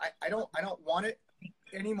stuff I don't want it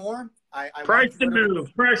anymore. Price to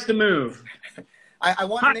move. I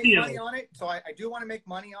want to make money on it, so I do want to make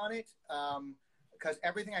money on it because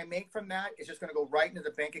everything I make from that is just going to go right into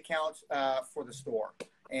the bank account for the store.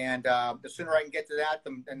 And the sooner I can get to that,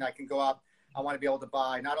 then I can go up. I want to be able to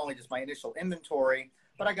buy not only just my initial inventory,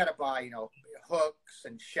 but I got to buy hooks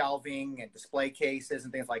and shelving and display cases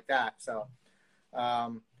and things like that. So.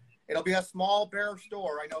 It'll be a small, bare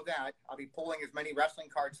store. I know that. I'll be pulling as many wrestling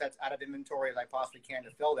card sets out of inventory as I possibly can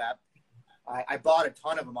to fill that. I bought a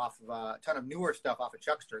ton of them a ton of newer stuff off of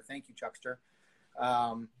Chuckster. Thank you, Chuckster.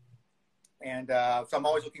 And so I'm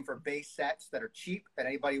always looking for base sets that are cheap, that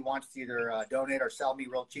anybody wants to either donate or sell me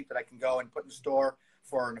real cheap, that I can go and put in the store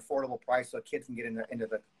for an affordable price so kids can get into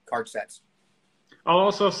the card sets. I'll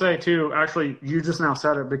also say, too, actually, you just now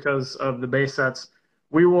said it because of the base sets.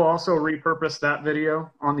 We will also repurpose that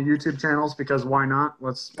video on the YouTube channels because why not?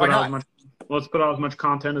 Let's put out as much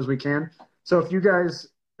content as we can. So if you guys,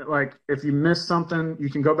 like, if you missed something, you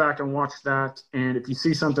can go back and watch that. And if you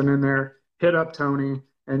see something in there, hit up Tony.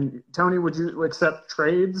 And Tony, would you accept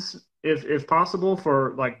trades if possible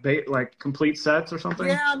for like complete sets or something?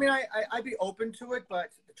 Yeah, I mean, I'd be open to it, but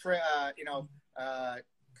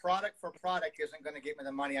product for product isn't going to get me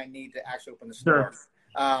the money I need to actually open the store.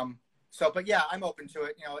 Sure. But yeah, I'm open to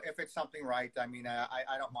it. You know, if it's something right, I mean,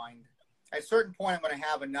 I don't mind. At a certain point, I'm going to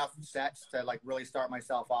have enough sets to like really start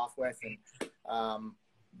myself off with. And,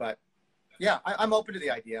 but yeah, I'm open to the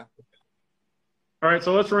idea. All right,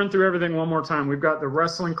 so let's run through everything one more time. We've got the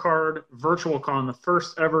Wrestling Card Virtual Con, the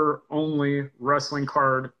first ever only wrestling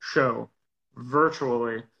card show,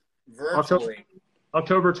 virtually.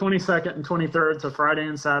 October 22nd and 23rd, so Friday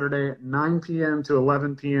and Saturday, 9 p.m. to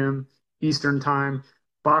 11 p.m. Eastern Time.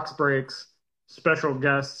 Box breaks, special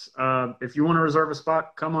guests. If you want to reserve a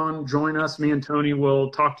spot, come on, join us. Me and Tony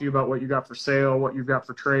will talk to you about what you got for sale, what you've got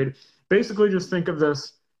for trade. Basically, just think of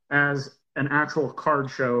this as an actual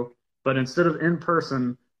card show, but instead of in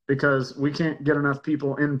person, because we can't get enough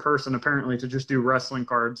people in person apparently to just do wrestling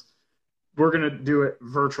cards, we're going to do it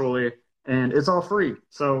virtually, and it's all free.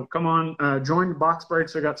 So come on, join Box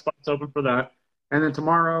Breaks. We got spots open for that. And then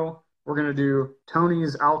tomorrow we're going to do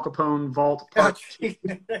Tony's Al Capone Vault. I'm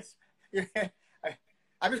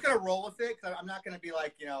just going to roll with it because I'm not going to be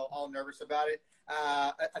like, all nervous about it.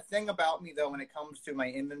 A thing about me, though, when it comes to my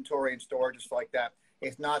inventory and storage and stuff like that,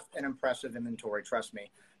 it's not an impressive inventory. Trust me.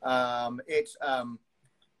 I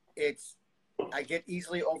get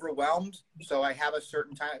easily overwhelmed, so I have a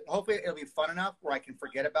certain time. Hopefully it'll be fun enough where I can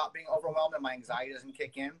forget about being overwhelmed and my anxiety doesn't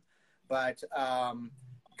kick in. But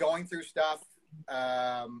going through stuff,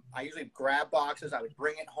 I usually grab boxes. I would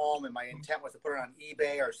bring it home, and my intent was to put it on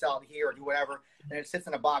eBay or sell it here or do whatever. And it sits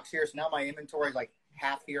in a box here, so now my inventory is like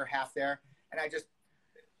half here, half there. And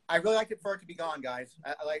I really like it for it to be gone, guys.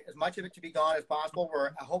 I like as much of it to be gone as possible,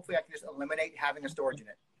 where hopefully I can just eliminate having a storage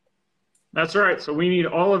unit. That's right. So we need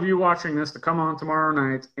all of you watching this to come on tomorrow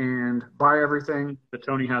night and buy everything that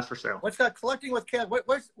Tony has for sale. What's that collecting with Kev?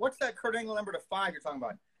 What's that Kurt Angle number to 5 you're talking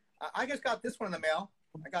about? I just got this one in the mail.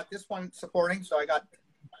 I got this one supporting, so I got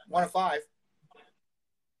 1 of 5.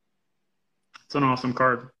 It's an awesome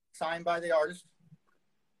card. Signed by the artist.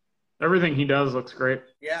 Everything he does looks great.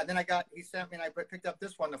 Yeah, then he sent me, and I picked up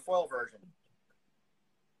this one, the foil version.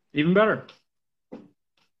 Even better.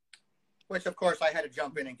 Which, of course, I had to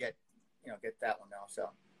jump in and get that one now. So.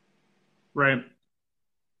 Right.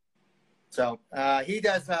 So he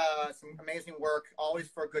does some amazing work, always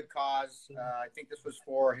for a good cause. I think this was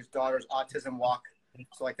for his daughter's autism walk,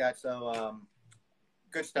 so like that. So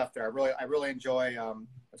good stuff there. I really enjoy. I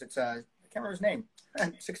can't remember his name.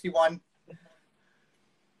 61.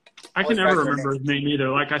 I can never remember his name either.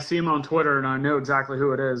 Like I see him on Twitter and I know exactly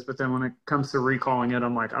who it is, but then when it comes to recalling it,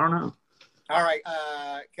 I'm like, I don't know. All right,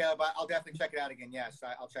 Caleb, I'll definitely check it out again. Yes,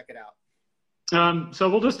 I'll check it out. So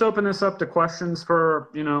we'll just open this up to questions for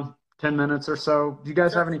 10 minutes or so. Do you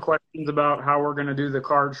guys have any questions about how we're going to do the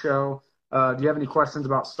card show? Do you have any questions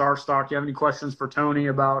about Star Stock? Do you have any questions for Tony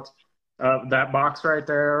about that box right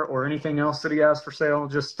there or anything else that he has for sale?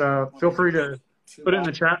 Just feel free to put it in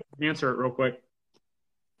the chat and answer it real quick.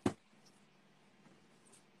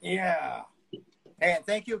 Yeah. Hey, and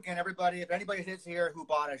thank you again, everybody. If anybody is here who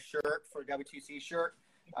bought a shirt for WTC shirt,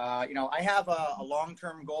 I have a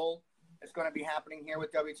long-term goal that's going to be happening here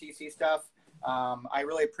with WTC stuff. I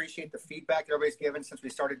really appreciate the feedback that everybody's given since we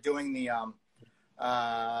started doing the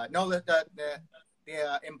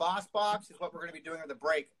embossed box is what we're going to be doing with the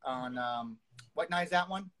break on what night is that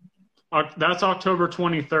one? That's October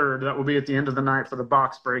 23rd. That will be at the end of the night for the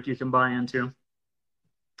box break you can buy into.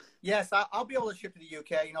 Yes, I'll be able to ship to the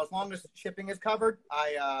UK. As long as shipping is covered,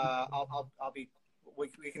 I'll be. We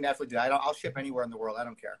can definitely do that. I'll ship anywhere in the world. I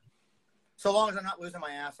don't care, so long as I'm not losing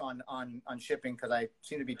my ass on shipping, because I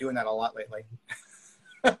seem to be doing that a lot lately.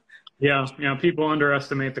 Yeah, people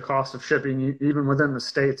underestimate the cost of shipping. Even within the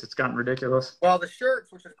States, it's gotten ridiculous. Well, the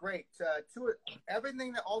shirts, which is great,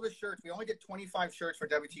 all the shirts. We only did 25 shirts for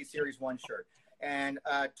WT Series 1 shirt. And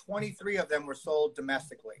 23 of them were sold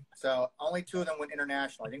domestically. So only 2 of them went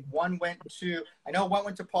international. I think one went to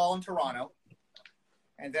Paul in Toronto.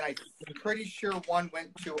 And then I'm pretty sure one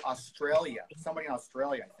went to Australia. Somebody in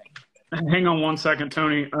Australia, I think. Hang on one second,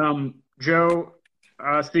 Tony. Joe,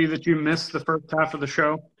 I see that you missed the first half of the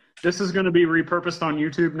show. This is going to be repurposed on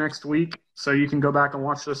YouTube next week, so you can go back and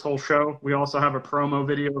watch this whole show. We also have a promo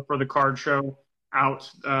video for the card show out.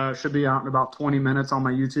 Should be out in about 20 minutes on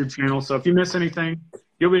my YouTube channel. So if you miss anything,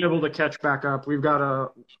 you'll be able to catch back up. We've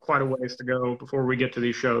got quite a ways to go before we get to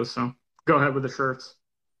these shows. So go ahead with the shirts.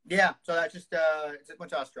 Yeah, so I just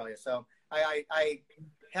went to Australia. So I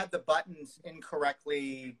had the buttons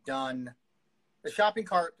incorrectly done. The shopping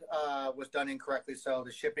cart was done incorrectly, so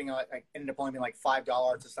the shipping I ended up only being like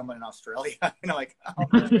 $5 to someone in Australia. Like, oh,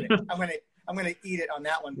 I'm gonna eat it on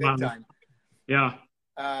that one big time. Yeah.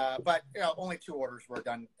 But only 2 orders were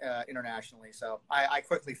done internationally, so I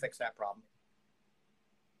quickly fixed that problem.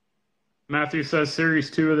 Matthew says Series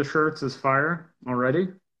 2 of the shirts is fire already.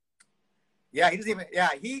 Yeah, he doesn't even. Yeah,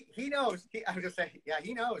 he knows. I was just saying. Yeah,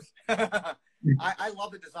 he knows. I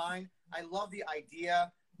love the design. I love the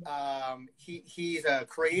idea. He's a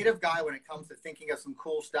creative guy when it comes to thinking of some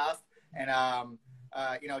cool stuff, and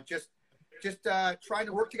just trying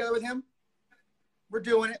to work together with him. We're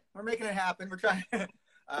doing it. We're making it happen. We're trying.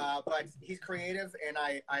 But he's creative, and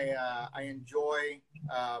I enjoy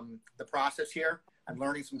the process here. I'm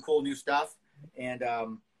learning some cool new stuff, and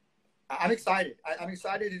I'm excited. I'm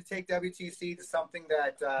excited to take WTC to something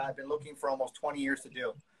that I've been looking for almost 20 years to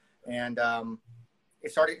do, and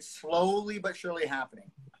it started slowly but surely happening.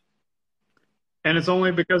 And it's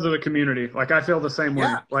only because of the community. Like, I feel the same way.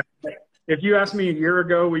 Yeah. Like, if you asked me a year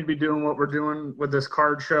ago, we'd be doing what we're doing with this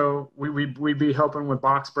card show. We'd be helping with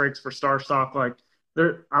box breaks for Star Stock. Like,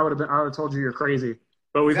 I would have told you you're crazy.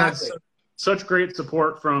 But we've had such great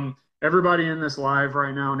support from everybody in this live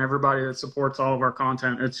right now and everybody that supports all of our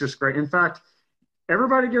content. It's just great. In fact,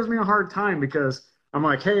 everybody gives me a hard time because I'm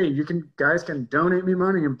like, hey, guys can donate me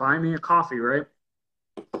money and buy me a coffee, right?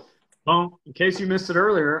 Well, in case you missed it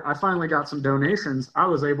earlier, I finally got some donations. I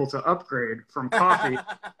was able to upgrade from coffee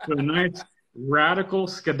to a nice radical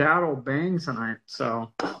skedaddle bang tonight.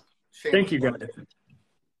 So thank you, guys.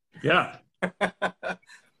 Yeah.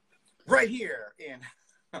 Right here in.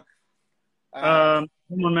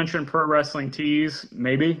 Someone mentioned pro wrestling tees.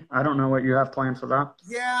 Maybe. I don't know what you have planned for that.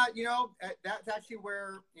 Yeah, that's actually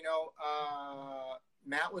where,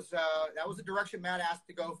 Matt was, that was the direction Matt asked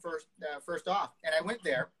to go first off. And I went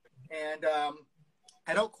there. And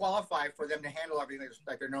I don't qualify for them to handle everything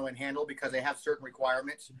like they're normally handled because they have certain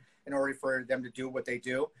requirements in order for them to do what they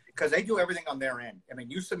do, because they do everything on their end. I mean,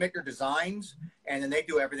 you submit your designs, and then they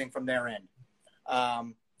do everything from their end.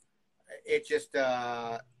 It just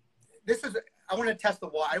I want to test the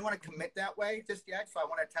water. I don't want to commit that way just yet, so I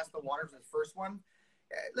want to test the waters with the first one.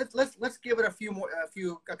 Let's give it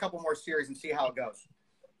a couple more series and see how it goes.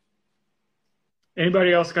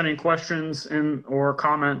 Anybody else got any questions or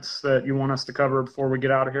comments that you want us to cover before we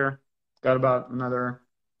get out of here? Got about another,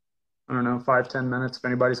 5-10 minutes if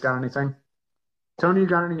anybody's got anything. Tony, you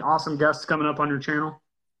got any awesome guests coming up on your channel?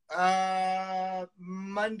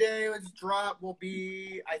 Monday's drop will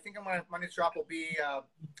be, Monday's drop will be,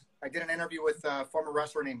 I did an interview with a former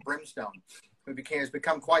wrestler named Brimstone, who has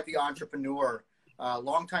become quite the entrepreneur,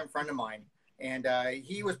 longtime friend of mine. And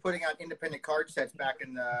he was putting out independent card sets back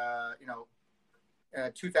in the,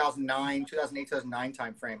 2008, 2009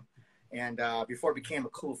 timeframe, and before it became a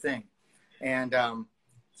cool thing. And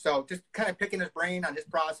so just kind of picking his brain on his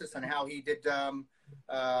process and how he did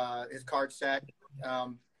his card set.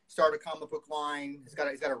 Started a comic book line. He's got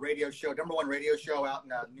a radio show, #1 radio show out in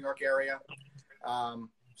the New York area.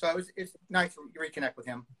 So it's nice to reconnect with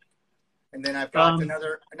him. And then I've got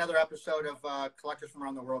another episode of Collectors from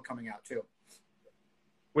Around the World coming out too.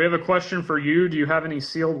 We have a question for you. Do you have any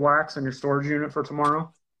sealed wax in your storage unit for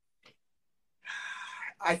tomorrow?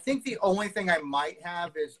 I think the only thing I might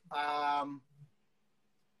have is I'm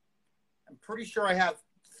pretty sure I have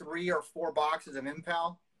 3 or 4 boxes of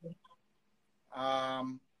Impal. I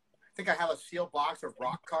think I have a sealed box of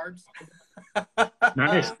rock cards.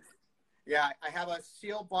 Nice. Yeah, I have a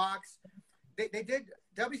sealed box.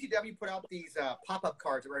 WCW put out these pop-up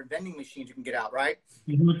cards that were in vending machines you can get out, right?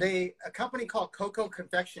 Mm-hmm. A company called Coco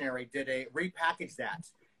Confectionery repackaged that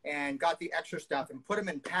and got the extra stuff and put them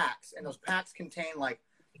in packs. And those packs contain like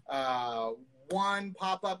 1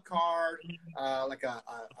 pop-up card, like a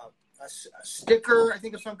sticker, I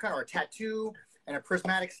think of some kind, or a tattoo, and a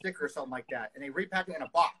prismatic sticker or something like that. And they repacked it in a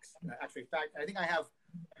box. Actually, in fact, I think I have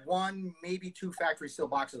 1, maybe 2 factory seal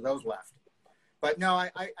boxes of those left. But no,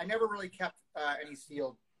 I never really kept any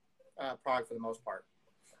sealed product for the most part.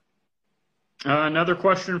 Another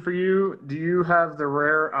question for you. Do you have the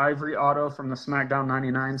rare Ivory Auto from the SmackDown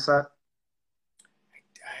 99 set?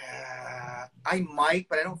 I might,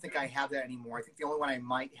 but I don't think I have that anymore. I think the only one I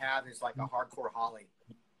might have is like a Hardcore Holly.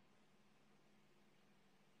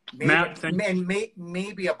 Matt,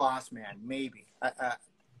 maybe a Boss Man, maybe.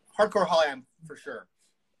 Hardcore Holly, I'm for sure.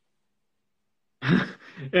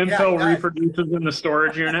 Intel reproduces in the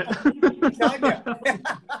storage unit. I'm telling you.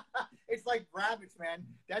 It's like rabbits, man.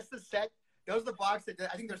 That's the set. Those are the boxes that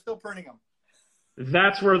I think they're still printing them.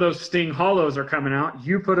 That's where those Sting Hollows are coming out.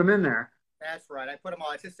 You put them in there. That's right. I put them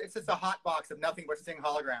all. It's just a hot box of nothing but Sting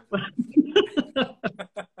holograms.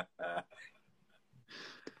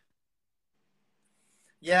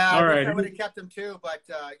 Yeah, I wish I would have kept them too, but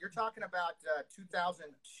you're talking about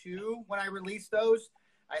 2002 when I released those.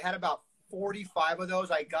 I had about 45 of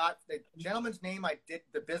those. I got the gentleman's name. I did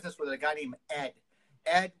the business with a guy named Ed.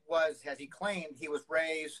 Ed was, as he claimed, he was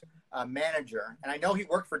Ray's manager. And I know he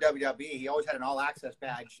worked for WWE. He always had an all-access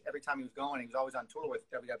badge every time he was going. He was always on tour with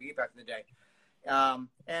WWE back in the day.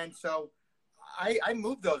 And so I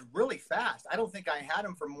moved those really fast. I don't think I had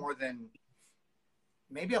them for more than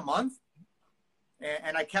maybe a month.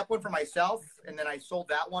 And I kept one for myself, and then I sold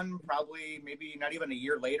that one probably maybe not even a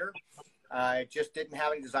year later. I just didn't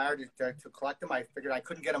have any desire to collect them. I figured I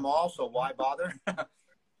couldn't get them all, so why bother?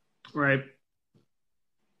 Right.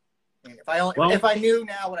 If I knew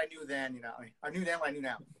now what I knew then, I knew then what I knew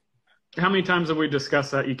now. How many times have we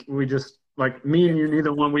discussed that? We just, like, me and you,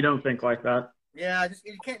 neither one, we don't think like that. Yeah,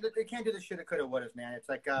 you can't do the shoulda, coulda, wouldas, man. It's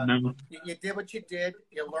like no. you did what you did.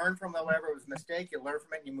 You learn from whatever was a mistake. You learn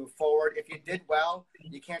from it, and you move forward. If you did well,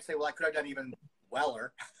 you can't say, well, I could have done even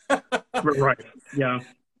weller. Right, yeah.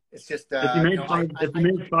 It's just if you made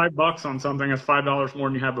 $5 on something, it's $5 more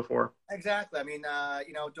than you had before. Exactly. I mean,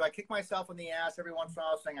 do I kick myself in the ass every once in a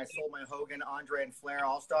while saying I sold my Hogan, Andre, and Flair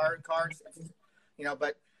All-Star cards?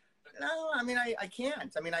 But no, I mean, I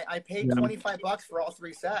can't. I mean, I paid $25 for all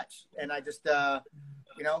three sets, and I just, I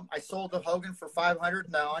sold the Hogan for $500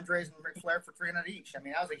 and the Andres and Ric Flair for $300 each. I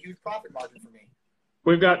mean, that was a huge profit margin for me.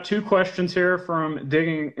 We've got two questions here from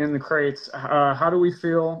Digging in the Crates. How do we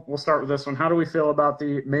feel? We'll start with this one. How do we feel about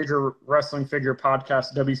the Major Wrestling Figure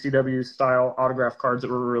Podcast WCW style autograph cards that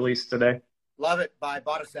were released today? Love it. I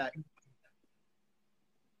bought a set.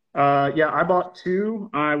 Yeah, I bought two.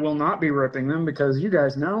 I will not be ripping them because you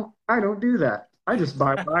guys know I don't do that. I just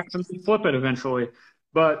buy packs and flip it eventually.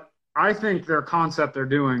 But I think their concept they're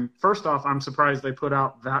doing, first off, I'm surprised they put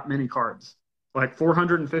out that many cards. Like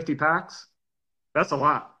 450 packs? That's a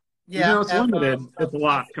lot. Yeah, even though it's limited, it's a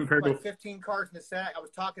lot compared to 15 cards in the set. I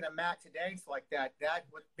was talking to Matt today, so like that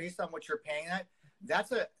based on what you're paying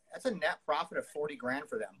that's a net profit of $40,000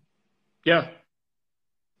 for them. Yeah.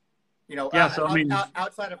 So I mean,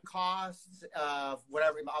 outside of costs of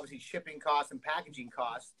whatever, obviously shipping costs and packaging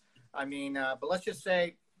costs. I mean, but let's just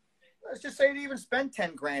say to even spend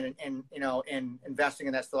 $10,000 in investing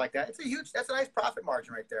in that stuff like that. That's a nice profit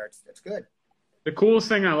margin right there. It's good. The coolest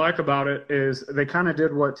thing I like about it is they kind of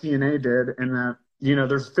did what TNA did in that,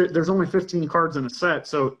 there's only 15 cards in a set,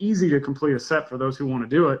 so easy to complete a set for those who want to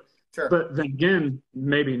do it. Sure. But then again,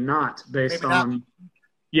 maybe not based on.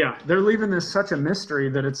 Yeah, they're leaving this such a mystery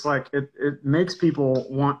that it's like it makes people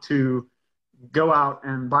want to go out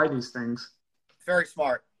and buy these things. Very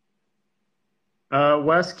smart.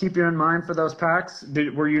 Wes, keep you in mind for those packs.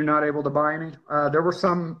 Were you not able to buy any? There were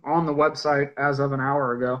some on the website as of an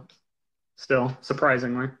hour ago. Still,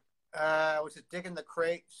 surprisingly. Was it Digging the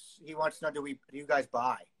Crates? He wants to know, do you guys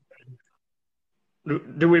buy?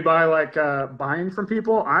 Do we buy buying from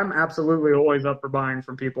people? I'm absolutely always up for buying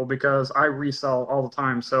from people because I resell all the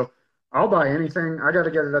time. So I'll buy anything. I got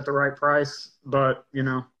to get it at the right price. But,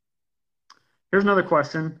 here's another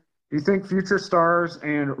question. Do you think future stars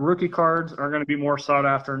and rookie cards are going to be more sought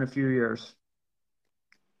after in a few years?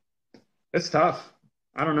 It's tough.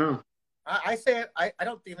 I don't know. I say it. I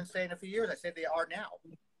don't even say in a few years. I say they are now.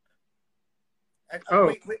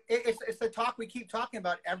 It's the talk we keep talking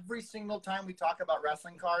about every single time we talk about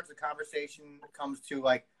wrestling cards. The conversation comes to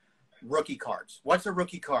rookie cards. What's a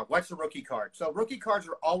rookie card? What's a rookie card? So rookie cards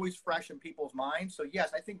are always fresh in people's minds. So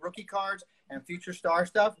yes, I think rookie cards and future star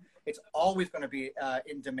stuff, it's always going to be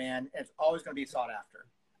in demand. It's always going to be sought after.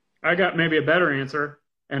 I got maybe a better answer,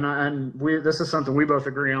 and this is something we both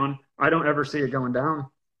agree on. I don't ever see it going down.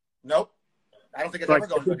 Nope. I don't think it's ever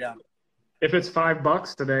going to go down. If it's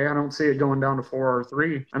 $5 today, I don't see it going down to $4 or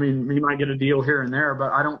 $3. I mean, you might get a deal here and there,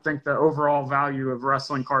 but I don't think the overall value of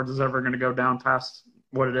wrestling cards is ever going to go down past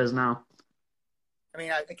what it is now. I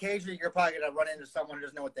mean, occasionally you're probably going to run into someone who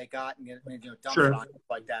doesn't know what they got and dump Sure. it on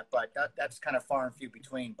like that. But that's kind of far and few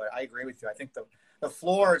between. But I agree with you. I think the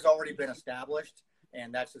floor has already been established,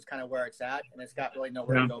 and that's just kind of where it's at, and it's got really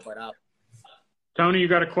nowhere to go but up. Tony, you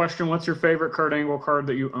got a question. What's your favorite Kurt Angle card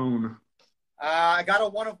that you own? I got a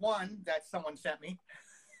 1-of-1 that someone sent me.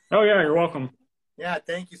 Oh, yeah, you're welcome. Yeah,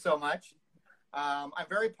 thank you so much. I'm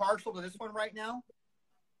very partial to this one right now.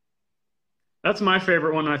 That's my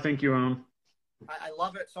favorite one I think you own. I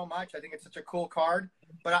love it so much. I think it's such a cool card.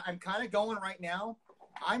 But I'm kind of going right now.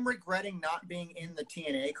 I'm regretting not being in the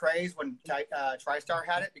TNA craze when TriStar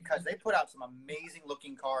had it, because they put out some amazing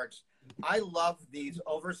looking cards. I love these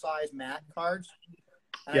oversized matte cards.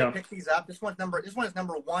 And I picked these up. This one is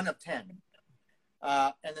number 1 of 10.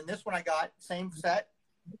 And then this one I got, same set,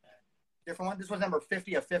 different one. This one's number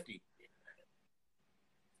 50 of 50.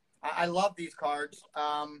 I love these cards.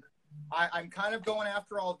 I'm kind of going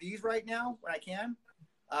after all these right now when I can.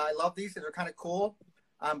 I love these. These are kind of cool.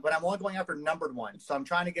 But I'm only going after numbered ones. So I'm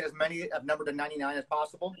trying to get as many of numbered to 99 as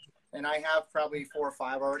possible. And I have probably 4 or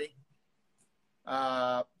 5 already.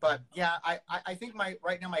 But yeah, I think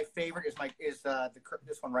right now my favorite is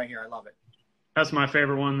this one right here. I love it. That's my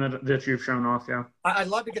favorite one that you've shown off. Yeah. I'd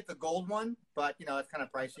love to get the gold one, but it's kind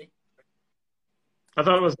of pricey. I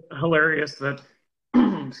thought it was hilarious that,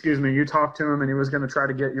 excuse me, you talked to him and he was going to try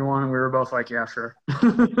to get you on, and we were both like, yeah, sure.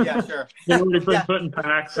 Yeah, sure. They already been putting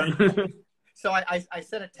packs. So I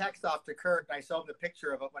sent a text off to Kurt, and I showed him the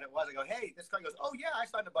picture of it when it was. I go, hey, this guy goes, oh, yeah, I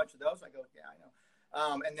signed a bunch of those. I go, yeah, I know.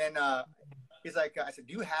 And then he's like, I said,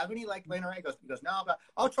 do you have any laying around? He goes, no, but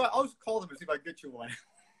I'll just call them and see if I can get you one.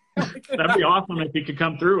 That'd be awesome if you could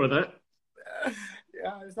come through with it.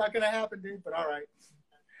 Yeah, it's not going to happen, dude, but all right.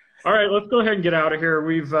 All right, let's go ahead and get out of here.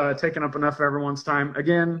 We've taken up enough of everyone's time.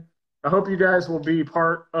 Again, I hope you guys will be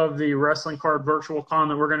part of the Wrestling Card Virtual Con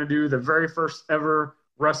that we're going to do, the very first ever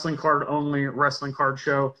wrestling card only wrestling card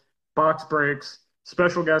show, box breaks,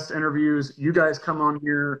 special guest interviews. You guys come on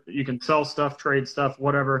here. You can sell stuff, trade stuff,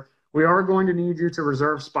 whatever. We are going to need you to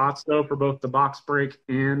reserve spots, though, for both the box break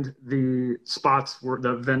and the spots,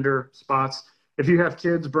 the vendor spots. If you have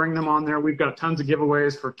kids, bring them on there. We've got tons of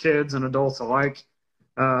giveaways for kids and adults alike.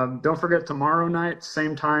 Don't forget, tomorrow night,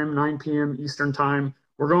 same time, 9 p.m. Eastern time,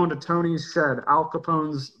 we're going to Tony's Shed, Al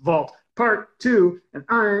Capone's Vault, Part 2, and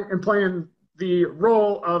I am playing the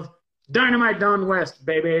role of Dynamite Don West,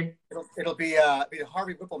 baby. It'll be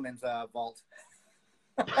Harvey Whippleman's vault.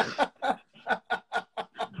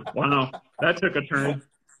 Wow, that took a turn.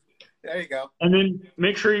 There you go. And then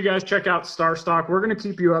make sure you guys check out Star Stock. We're going to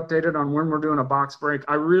keep you updated on when we're doing a box break.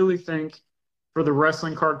 I really think for the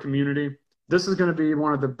wrestling card community, this is going to be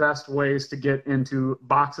one of the best ways to get into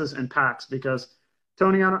boxes and packs, because,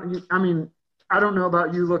 Tony, I don't know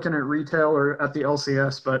about you looking at retail or at the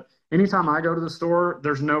LCS, but anytime I go to the store,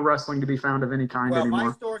 there's no wrestling to be found of any kind anymore.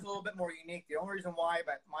 My store is a little bit more unique. The only reason why,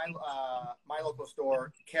 but my local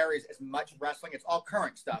store carries as much wrestling. It's all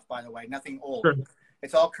current stuff, by the way, nothing old. Sure.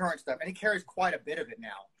 It's all current stuff, and he carries quite a bit of it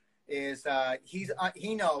now.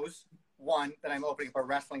 He knows, one, that I'm opening up a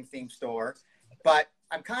wrestling themed store, but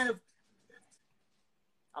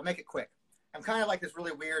I'll make it quick. I'm kind of like this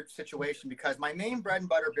really weird situation because my main bread and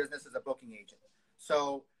butter business is a booking agent.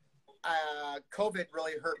 So COVID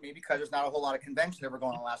really hurt me because there's not a whole lot of conventions that were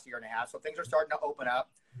going on the last year and a half. So things are starting to open up.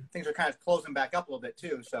 Things are kind of closing back up a little bit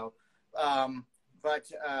too. So, so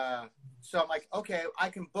I'm like, okay, I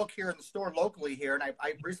can book here in the store locally here. And I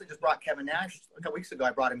recently just brought Kevin Nash a couple weeks ago.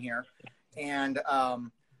 I brought him here, and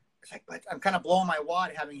it's like, but I'm kind of blowing my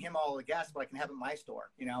wad having him all the guests, but I can have him in my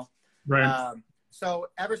store, Right. So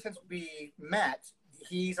ever since we met,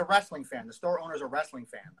 he's a wrestling fan. The store owner's a wrestling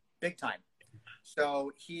fan, big time.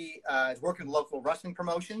 So he is working with local wrestling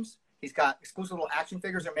promotions. He's got exclusive little action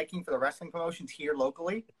figures they're making for the wrestling promotions here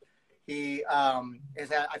locally.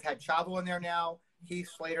 I've had Chavo in there now, Heath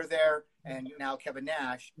Slater there, and now Kevin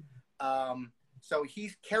Nash. So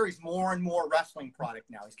he carries more and more wrestling product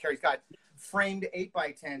now. He's got framed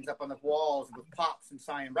 8x10s up on the walls with pops and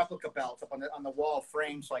sign replica belts up on the wall,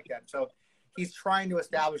 frames like that. So he's trying to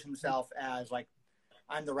establish himself as like,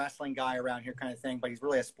 I'm the wrestling guy around here kind of thing, but he's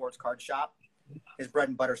really a sports card shop. His bread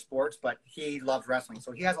and butter sports, but he loves wrestling.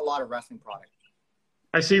 So he has a lot of wrestling product.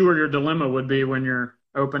 I see where your dilemma would be when you're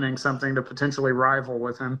opening something to potentially rival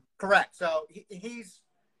with him. Correct. So he's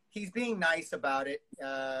being nice about it.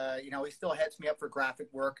 He still hits me up for graphic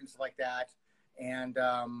work and stuff like that. And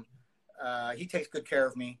he takes good care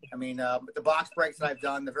of me. I mean, the box breaks that I've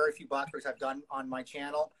done, the very few box breaks I've done on my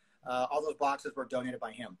channel, all those boxes were donated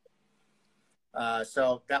by him.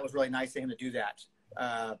 So that was really nice of him to do that.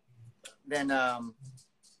 I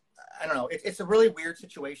don't know. It's a really weird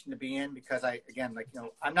situation to be in because I'm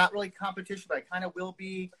not really competition, but I kind of will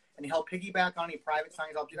be, and he'll piggyback on any private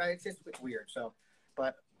signings I'll do. It's weird. So,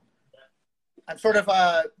 but I'm sort of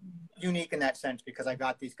unique in that sense because I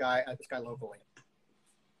got this guy locally.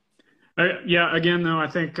 Yeah. Again, though, I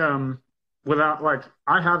think I have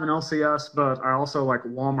an LCS, but I also like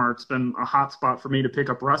Walmart's been a hot spot for me to pick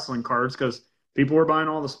up wrestling cards because people were buying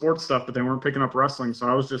all the sports stuff, but they weren't picking up wrestling. So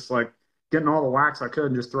I was just like getting all the wax I could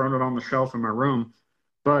and just throwing it on the shelf in my room.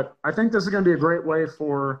 But I think this is going to be a great way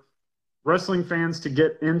for wrestling fans to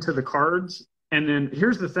get into the cards. And then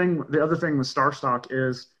here's the thing. The other thing with StarStock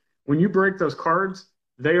is when you break those cards,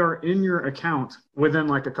 they are in your account within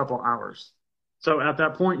like a couple hours. So at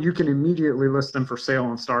that point, you can immediately list them for sale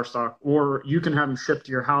on StarStock, or you can have them shipped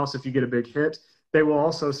to your house if you get a big hit. They will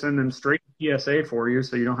also send them straight to PSA for you,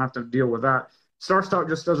 so you don't have to deal with that. StarStock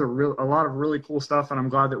just does a lot of really cool stuff, and I'm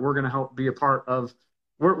glad that we're going to help be a part of.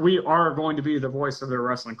 We are going to be the voice of their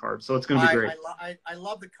wrestling cards, so it's going to be great. I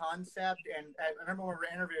love the concept, and I remember when we were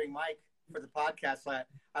interviewing Mike for the podcast,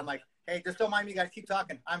 I'm like, hey, just don't mind me, guys. Keep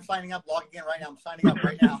talking. I'm signing up, logging in right now. I'm signing up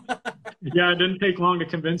right now. Yeah, it didn't take long to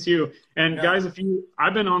convince you. And yeah. Guys,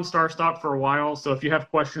 I've been on StarStock for a while, so if you have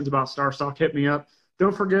questions about StarStock, hit me up.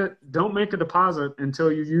 Don't forget, don't make a deposit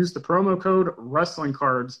until you use the promo code Wrestling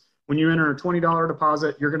Cards. When you enter a $20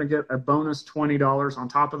 deposit, you're going to get a bonus $20 on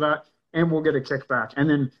top of that, and we'll get a kickback. And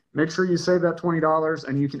then make sure you save that $20,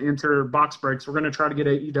 and you can enter box breaks. We're going to try to get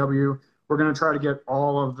AEW. We're going to try to get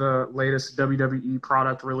all of the latest WWE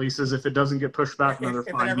product releases if it doesn't get pushed back another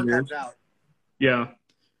 5 years. If it ever comes out. Yeah.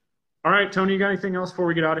 All right, Tony, you got anything else before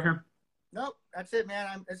we get out of here? Nope, that's it,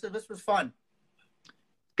 man. This was fun.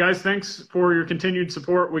 Guys, thanks for your continued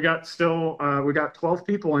support. We got 12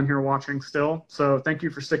 people in here watching still, so thank you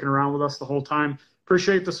for sticking around with us the whole time.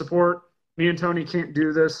 Appreciate the support. Me and Tony can't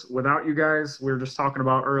do this without you guys. We were just talking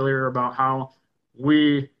about earlier about how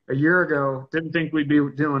we, a year ago, didn't think we'd be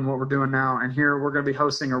doing what we're doing now, and here we're going to be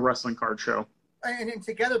hosting a wrestling card show. And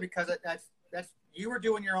together, because that's you were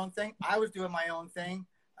doing your own thing, I was doing my own thing,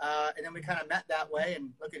 and then we kind of met that way, and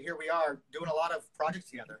look at here we are doing a lot of projects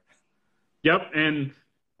together. Yep, and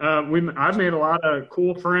I've made a lot of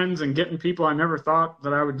cool friends and getting people I never thought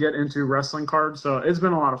that I would get into wrestling cards, so it's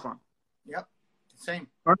been a lot of fun. Yep, same.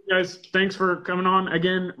 All right, guys, thanks for coming on.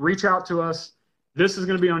 Again, reach out to us. This is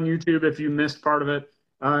going to be on YouTube if you missed part of it.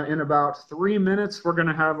 In about 3 minutes, we're going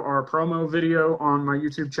to have our promo video on my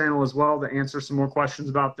YouTube channel as well to answer some more questions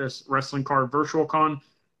about this Wrestling Card Virtual Con.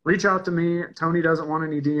 Reach out to me. Tony doesn't want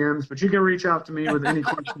any DMs, but you can reach out to me with any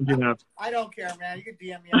questions you have. I don't care, man. You can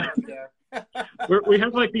DM me. I don't care. We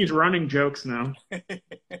have like these running jokes now.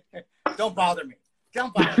 Don't bother me.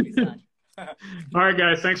 Don't bother me, son. All right,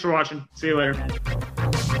 guys. Thanks for watching. See you later.